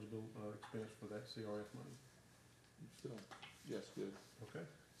an eligible expense for that CRF money. Still, yes, good. Okay,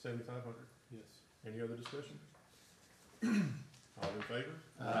 $7,500. Yes. Any other discussion? All in favor?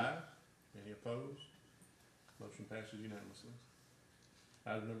 Aye. Any opposed? Motion passes unanimously.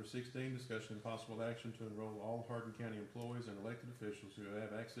 Item number 16, discussion and possible action to enroll all Hardin County employees and elected officials who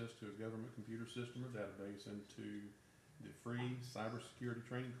have access to a government computer system or database into the free cybersecurity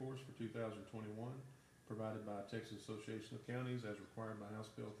training course for 2021, provided by Texas Association of Counties as required by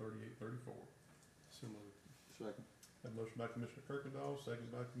House Bill 3834. So moved. Second. Have a motion by Commissioner Kirkendall, second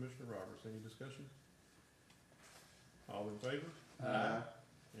by Commissioner Roberts. Any discussion? All in favor? Aye.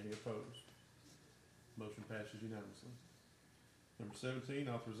 Any opposed? Motion passes unanimously. Number 17,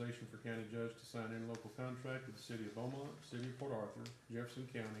 authorization for county judge to sign interlocal contract with the city of Beaumont, city of Port Arthur, Jefferson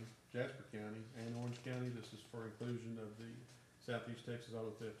County, Jasper County, and Orange County. This is for inclusion of the Southeast Texas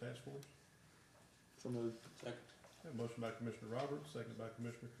Auto Theft Task Force. So moved. Second. Have a motion by Commissioner Roberts, second by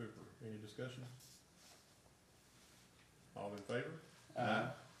Commissioner Cooper. Any discussion? All in favor?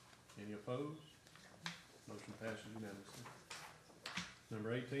 Aye. Any opposed? Motion passes unanimously.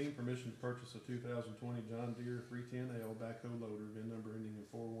 Number 18, permission to purchase a 2020 John Deere 310L backhoe loader, VIN number ending in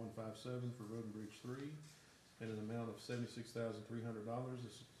 4157 for Road and Bridge 3, in an amount of $76,300.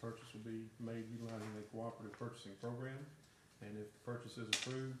 This purchase will be made utilizing a cooperative purchasing program, and if the purchase is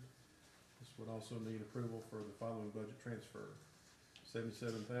approved, this would also need approval for the following budget transfer.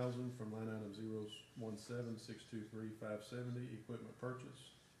 $77,000 from line item 017623570, equipment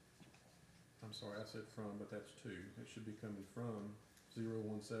purchase. I'm sorry, I said from, but that's two. It should be coming from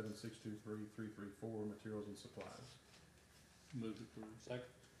 017623334, materials and supplies. Move to approve. Second.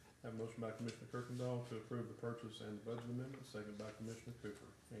 Have a motion by Commissioner Kirkendall to approve the purchase and the budget amendment, second by Commissioner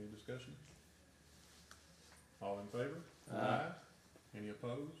Cooper. Any discussion? All in favor? Aye. Any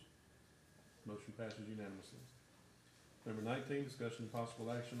opposed? Motion passes unanimously. Number 19, discussion and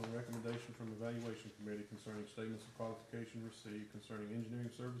possible action on recommendation from Evaluation Committee concerning statements of qualification received concerning engineering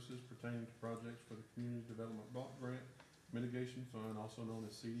services pertaining to projects for the Community Development Block Grant Mitigation Fund, also known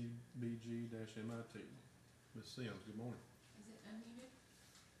as CDBG-MIT. Ms. Sims, good morning. Is it unmuted?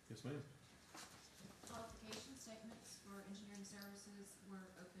 Yes, ma'am. Qualification statements for engineering services were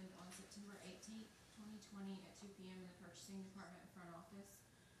opened on September 18th, 2020 at 2 p.m. in the purchasing department front office.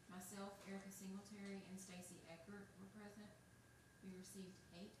 Myself, Erica Singletary, and Stacy Eckert were present. We received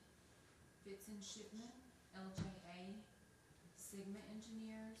 8. Fitz and Shipman, LJA, Sigma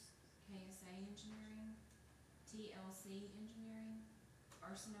Engineers, KSA Engineering, TLC Engineering,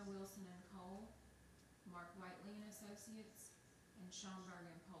 Arsenault Wilson and Cole, Mark Whiteley and Associates, and Schomburg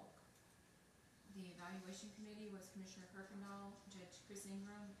and Polk. The evaluation committee was Commissioner Kirkendall, Judge Chris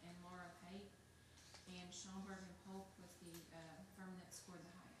Ingram, and Laura Pate, and Schomburg and Polk was the firm that scored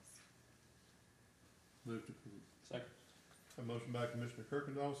the highest. Move to approve. Second. A motion by Commissioner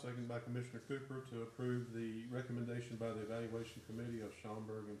Kirkendall, second by Commissioner Cooper to approve the recommendation by the Evaluation Committee of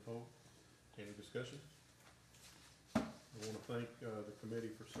Schomburg and Polk. Any discussion? I want to thank the committee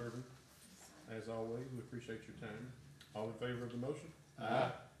for serving. As always, we appreciate your time. All in favor of the motion?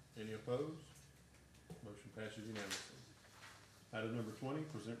 Aye. Any opposed? Motion passes unanimously. Item number 20,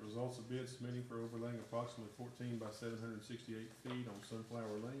 present results of bids submitting for overlaying approximately 14 by 768 feet on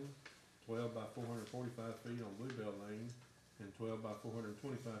Sunflower Lane, 12 by 445 feet on Bluebell Lane, and 12 by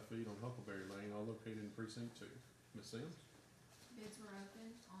 425 feet on Huckleberry Lane, all located in Precinct 2. Ms. Sims? Bids were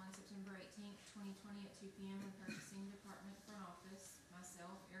opened on September 18th, 2020 at 2 p.m. in the purchasing department front office.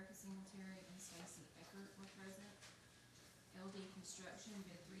 Myself, Erica Singletary, and Stacy Eckert were present. LD Construction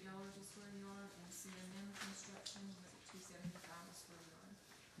bid $3 a square yard, and CMM Construction was at $2.75 a square yard.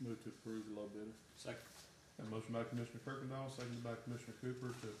 Move to approve the low bidder. Second. A motion by Commissioner Kirkendall, seconded by Commissioner Cooper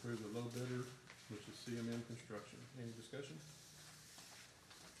to approve the low bidder, which is CMM Construction. Any discussion?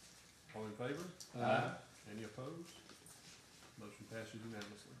 All in favor? Aye. Any opposed? Motion passes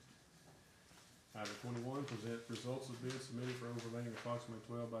unanimously. Item 21, present results of bids submitted for overlaying approximately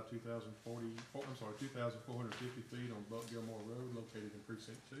 12 by 2,450 feet on Buck Gilmore Road located in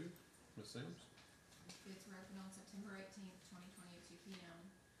precinct 2. Ms. Sims? Bids were opened on September 18th, 2020 at 2 p.m.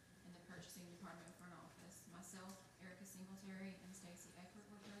 in the purchasing department front office. Myself, Erica Singletary, and Stacy Eckert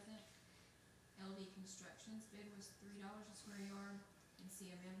were present. LD Construction's bid was $3 a square yard, and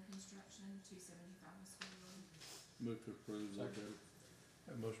CMM Construction $2.75 a square yard. Move to approve low bid.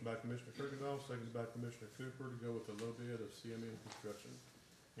 Have a motion by Commissioner Kirkendall, seconded by Commissioner Cooper to go with the low bid of CMM Construction.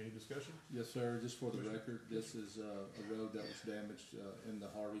 Any discussion? Yes, sir. Just for the Commissioner? record, this is a road that was damaged in the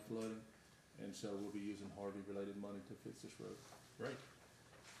Harvey flooding, and so we'll be using Harvey-related money to fix this road. Great.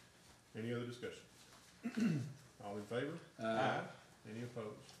 Any other discussion? All in favor? Any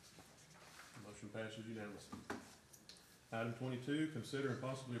opposed? Motion passes unanimously. Item 22, consider and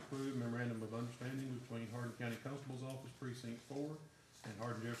possibly approve memorandum of understanding between Hardin County Constable's Office Precinct 4 and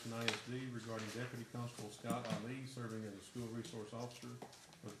Hardin Jefferson ISD regarding Deputy Constable Scott Ali serving as a school resource officer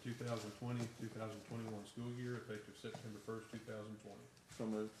for the 2020-2021 school year effective September 1st, 2020. So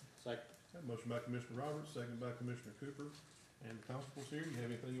moved. Second. Have a motion by Commissioner Roberts, second by Commissioner Cooper. And the constables here, you have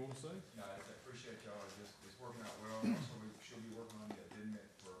anything you want to say? No, I appreciate y'all, it's working out well, also we should be working on the addendum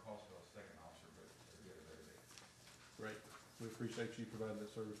for a possible second officer, but they're good at everything. Great. We appreciate you providing that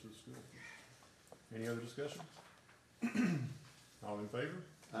service to the school. Any other discussion? All in favor?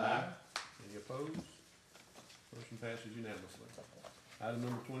 Any opposed? Motion passes unanimously. Item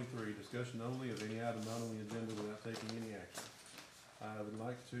number 23, discussion only of any item not on the agenda without taking any action. I would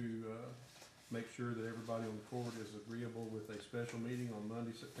like to make sure that everybody on the court is agreeable with a special meeting on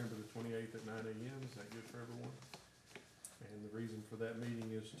Monday, September the 28th at 9 a.m. Is that good for everyone? And the reason for that meeting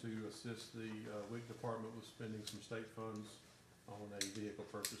is to assist the WIC department with spending some state funds on a vehicle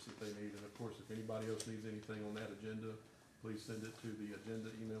purchase that they need. And of course, if anybody else needs anything on that agenda, please send it to the agenda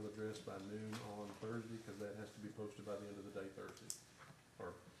email address by noon on Thursday, because that has to be posted by the end of the day Thursday.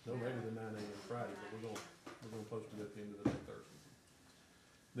 Or no later than 9 a.m. Friday, but we're gonna post it at the end of the day Thursday.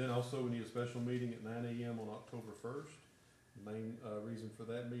 Then also, we need a special meeting at 9 a.m. on October 1st. The main reason for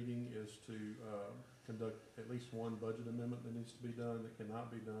that meeting is to conduct at least one budget amendment that needs to be done that cannot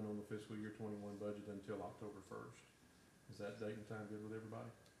be done on the fiscal year 21 budget until October 1st. Is that date and time good with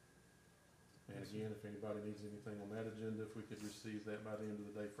everybody? And again, if anybody needs anything on that agenda, if we could receive that by the end of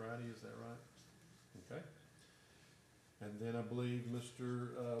the day Friday, is that right? Okay. And then I believe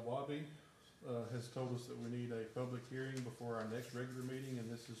Mr. Wabi has told us that we need a public hearing before our next regular meeting,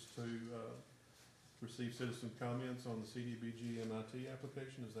 and this is to receive citizen comments on the CDBG MIT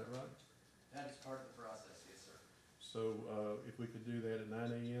application, is that right? That is part of the process, yes, sir. So if we could do that at 9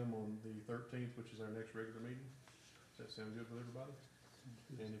 a.m. on the 13th, which is our next regular meeting, does that sound good with everybody?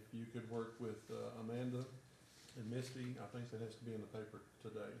 And if you could work with Amanda and Misty, I think that has to be in the paper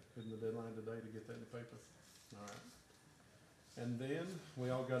today. Isn't the deadline today to get that in the paper? All right. And then we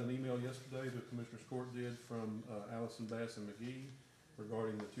all got an email yesterday that Commissioner's Court did from Allison Bass and McGee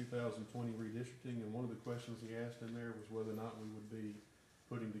regarding the 2020 redistricting. And one of the questions he asked in there was whether or not we would be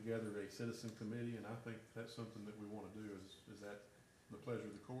putting together a citizen committee. And I think that's something that we want to do. Is that the pleasure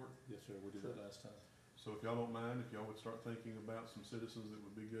of the court? Yes, sir. We did that last time. So if y'all don't mind, if y'all would start thinking about some citizens that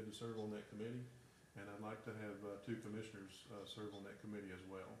would be good to serve on that committee. And I'd like to have 2 commissioners serve on that committee as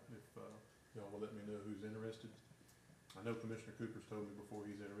well. If y'all will let me know who's interested. I know Commissioner Cooper's told me before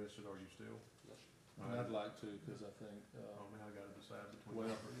he's interested. Are you still? And I'd like to, because I think, Oh, now I gotta decide between.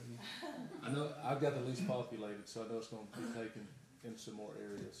 well, I know I've got the least populated, so I know it's gonna be taken in some more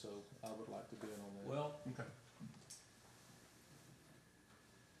areas, so I would like to be in on that. Well, Okay.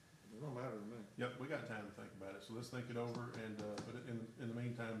 It don't matter to me. Yep, we got time to think about it, so let's think it over, and, but in the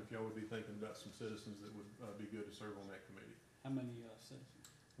meantime, if y'all would be thinking about some citizens that would, be good to serve on that committee. how many citizens?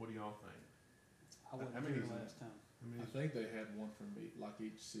 What do y'all think? I wasn't How many here is it? last time. I mean, I think they had one from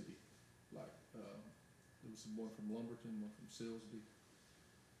each city, like, there was one from Lumberton, one from Silsbee.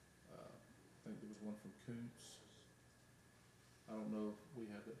 I think there was one from Coontz. I don't know if we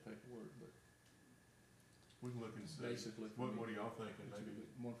have that paperwork, but we can look and see. basically. What are y'all thinking? Maybe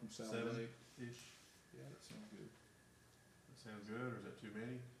One from South 7 Lake. ish? Yeah, that sounds good. That sounds good, or is that too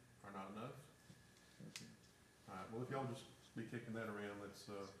many, or not enough? Okay. Alright, well, if y'all just be kicking that around, let's,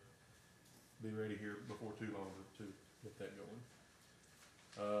 be ready here before too long to get that going.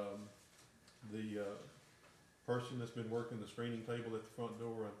 The person that's been working the screening table at the front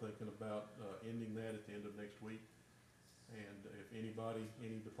door, I'm thinking about, ending that at the end of next week. And if anybody,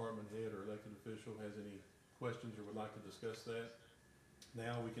 any department head or elected official has any questions or would like to discuss that,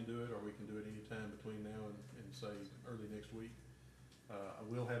 now we can do it, or we can do it anytime between now and say early next week. I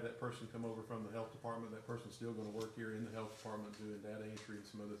will have that person come over from the health department. That person's still gonna work here in the health department doing data entry and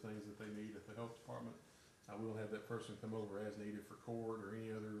some other things that they need at the health department. I will have that person come over as needed for court or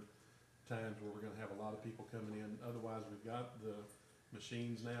any other times where we're gonna have a lot of people coming in. Otherwise, we've got the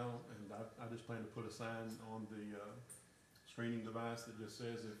machines now, and I just plan to put a sign on the, screening device that just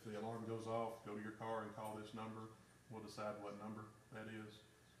says if the alarm goes off, go to your car and call this number. We'll decide what number that is.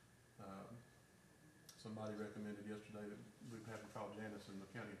 Somebody recommended yesterday that we have to call Janice in the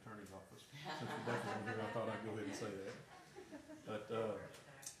county attorney's office. Since we're definitely here, I thought I'd go ahead and say that. But,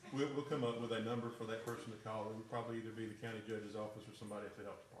 we'll come up with a number for that person to call. It would probably either be the county judge's office or somebody at the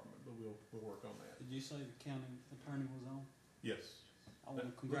health department, but we'll work on that. Did you say the county attorney was on? Yes. I want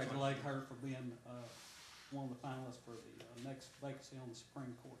to congratulate her for being, one of the finalists for the, next vacancy on the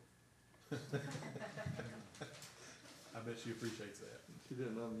Supreme Court. I bet she appreciates that. She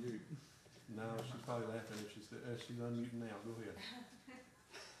didn't unmute. No, she's probably laughing if she's unmuting now. Go ahead.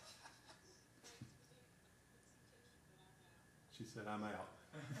 She said, I'm out.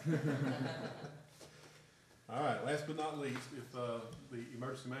 All right, last but not least, if, the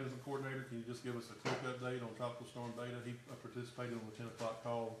emergency management coordinator, can you just give us a quick update on Tropical Storm Beta? He participated on the 10 o'clock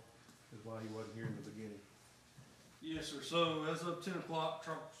call, is why he wasn't here in the beginning. Yes, sir. So as of 10 o'clock,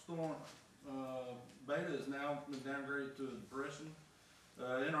 Tropical Storm Beta is now been downgraded to a depression.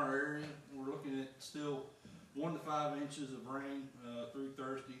 In our area, we're looking at still 1 to 5 inches of rain through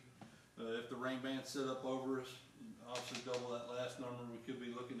Thursday. If the rain band's set up over us, obviously double that last number, we could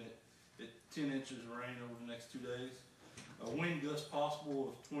be looking at 10 inches of rain over the next 2 days. Wind gusts possible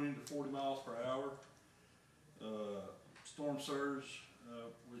of 20 to 40 miles per hour. Storm surge,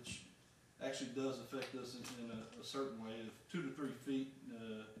 which actually does affect us in a certain way, of 2 to 3 feet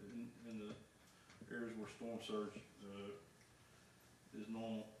in the areas where storm surge is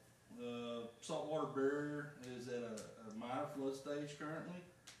normal. Saltwater barrier is at a minor flood stage currently,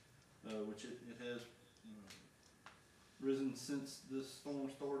 which it has risen since this storm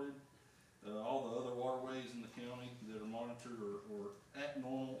started. All the other waterways in the county that are monitored are at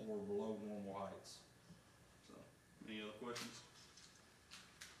normal or below normal heights. So, any other questions?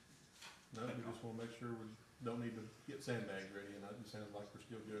 No, we just wanna make sure we don't need to get sandbags ready, and it sounds like we're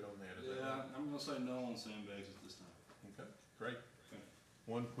still good on that. Is that right? Yeah, I'm gonna say no on sandbags at this time. Okay, great. Okay.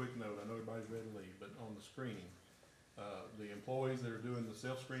 One quick note, I know everybody's ready to leave, but on the screening, the employees that are doing the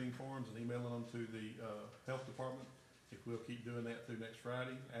self-screening forms and emailing them to the, health department, if we'll keep doing that through next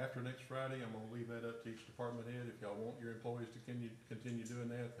Friday. After next Friday, I'm gonna leave that up to each department head. If y'all want your employees to continue doing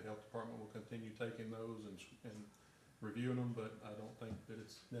that, the health department will continue taking those and reviewing them, but I don't think that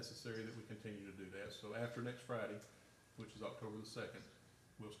it's necessary that we continue to do that. So after next Friday, which is October the 2nd,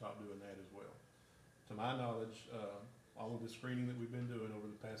 we'll stop doing that as well. To my knowledge, all of the screening that we've been doing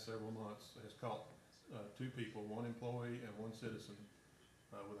over the past several months has caught 2 people, 1 employee and 1 citizen,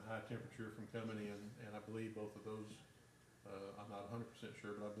 with a high temperature from coming in, and I believe both of those, I'm not 100%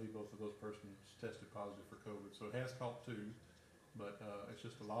 sure, but I believe both of those persons tested positive for COVID. So it has caught 2, but it's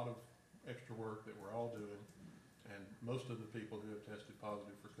just a lot of extra work that we're all doing. And most of the people who have tested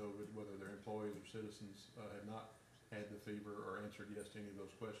positive for COVID, whether they're employees or citizens, have not had the fever or answered yes to any of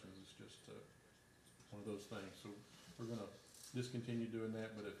those questions. It's just one of those things. So we're gonna discontinue doing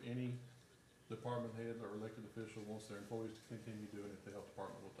that, but if any department head or elected official wants their employees to continue doing it, the health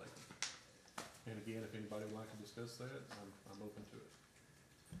department will take them. And again, if anybody would like to discuss that, I'm open to it.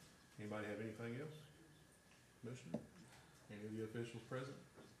 Anybody have anything else? Commissioner? Any of the officials present?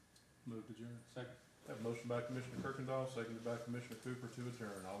 Move to adjourn. Second. Have a motion by Commissioner Kirkendall, seconded by Commissioner Cooper to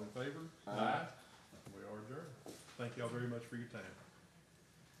adjourn. All in favor? Aye. We are adjourned. Thank y'all very much for your time.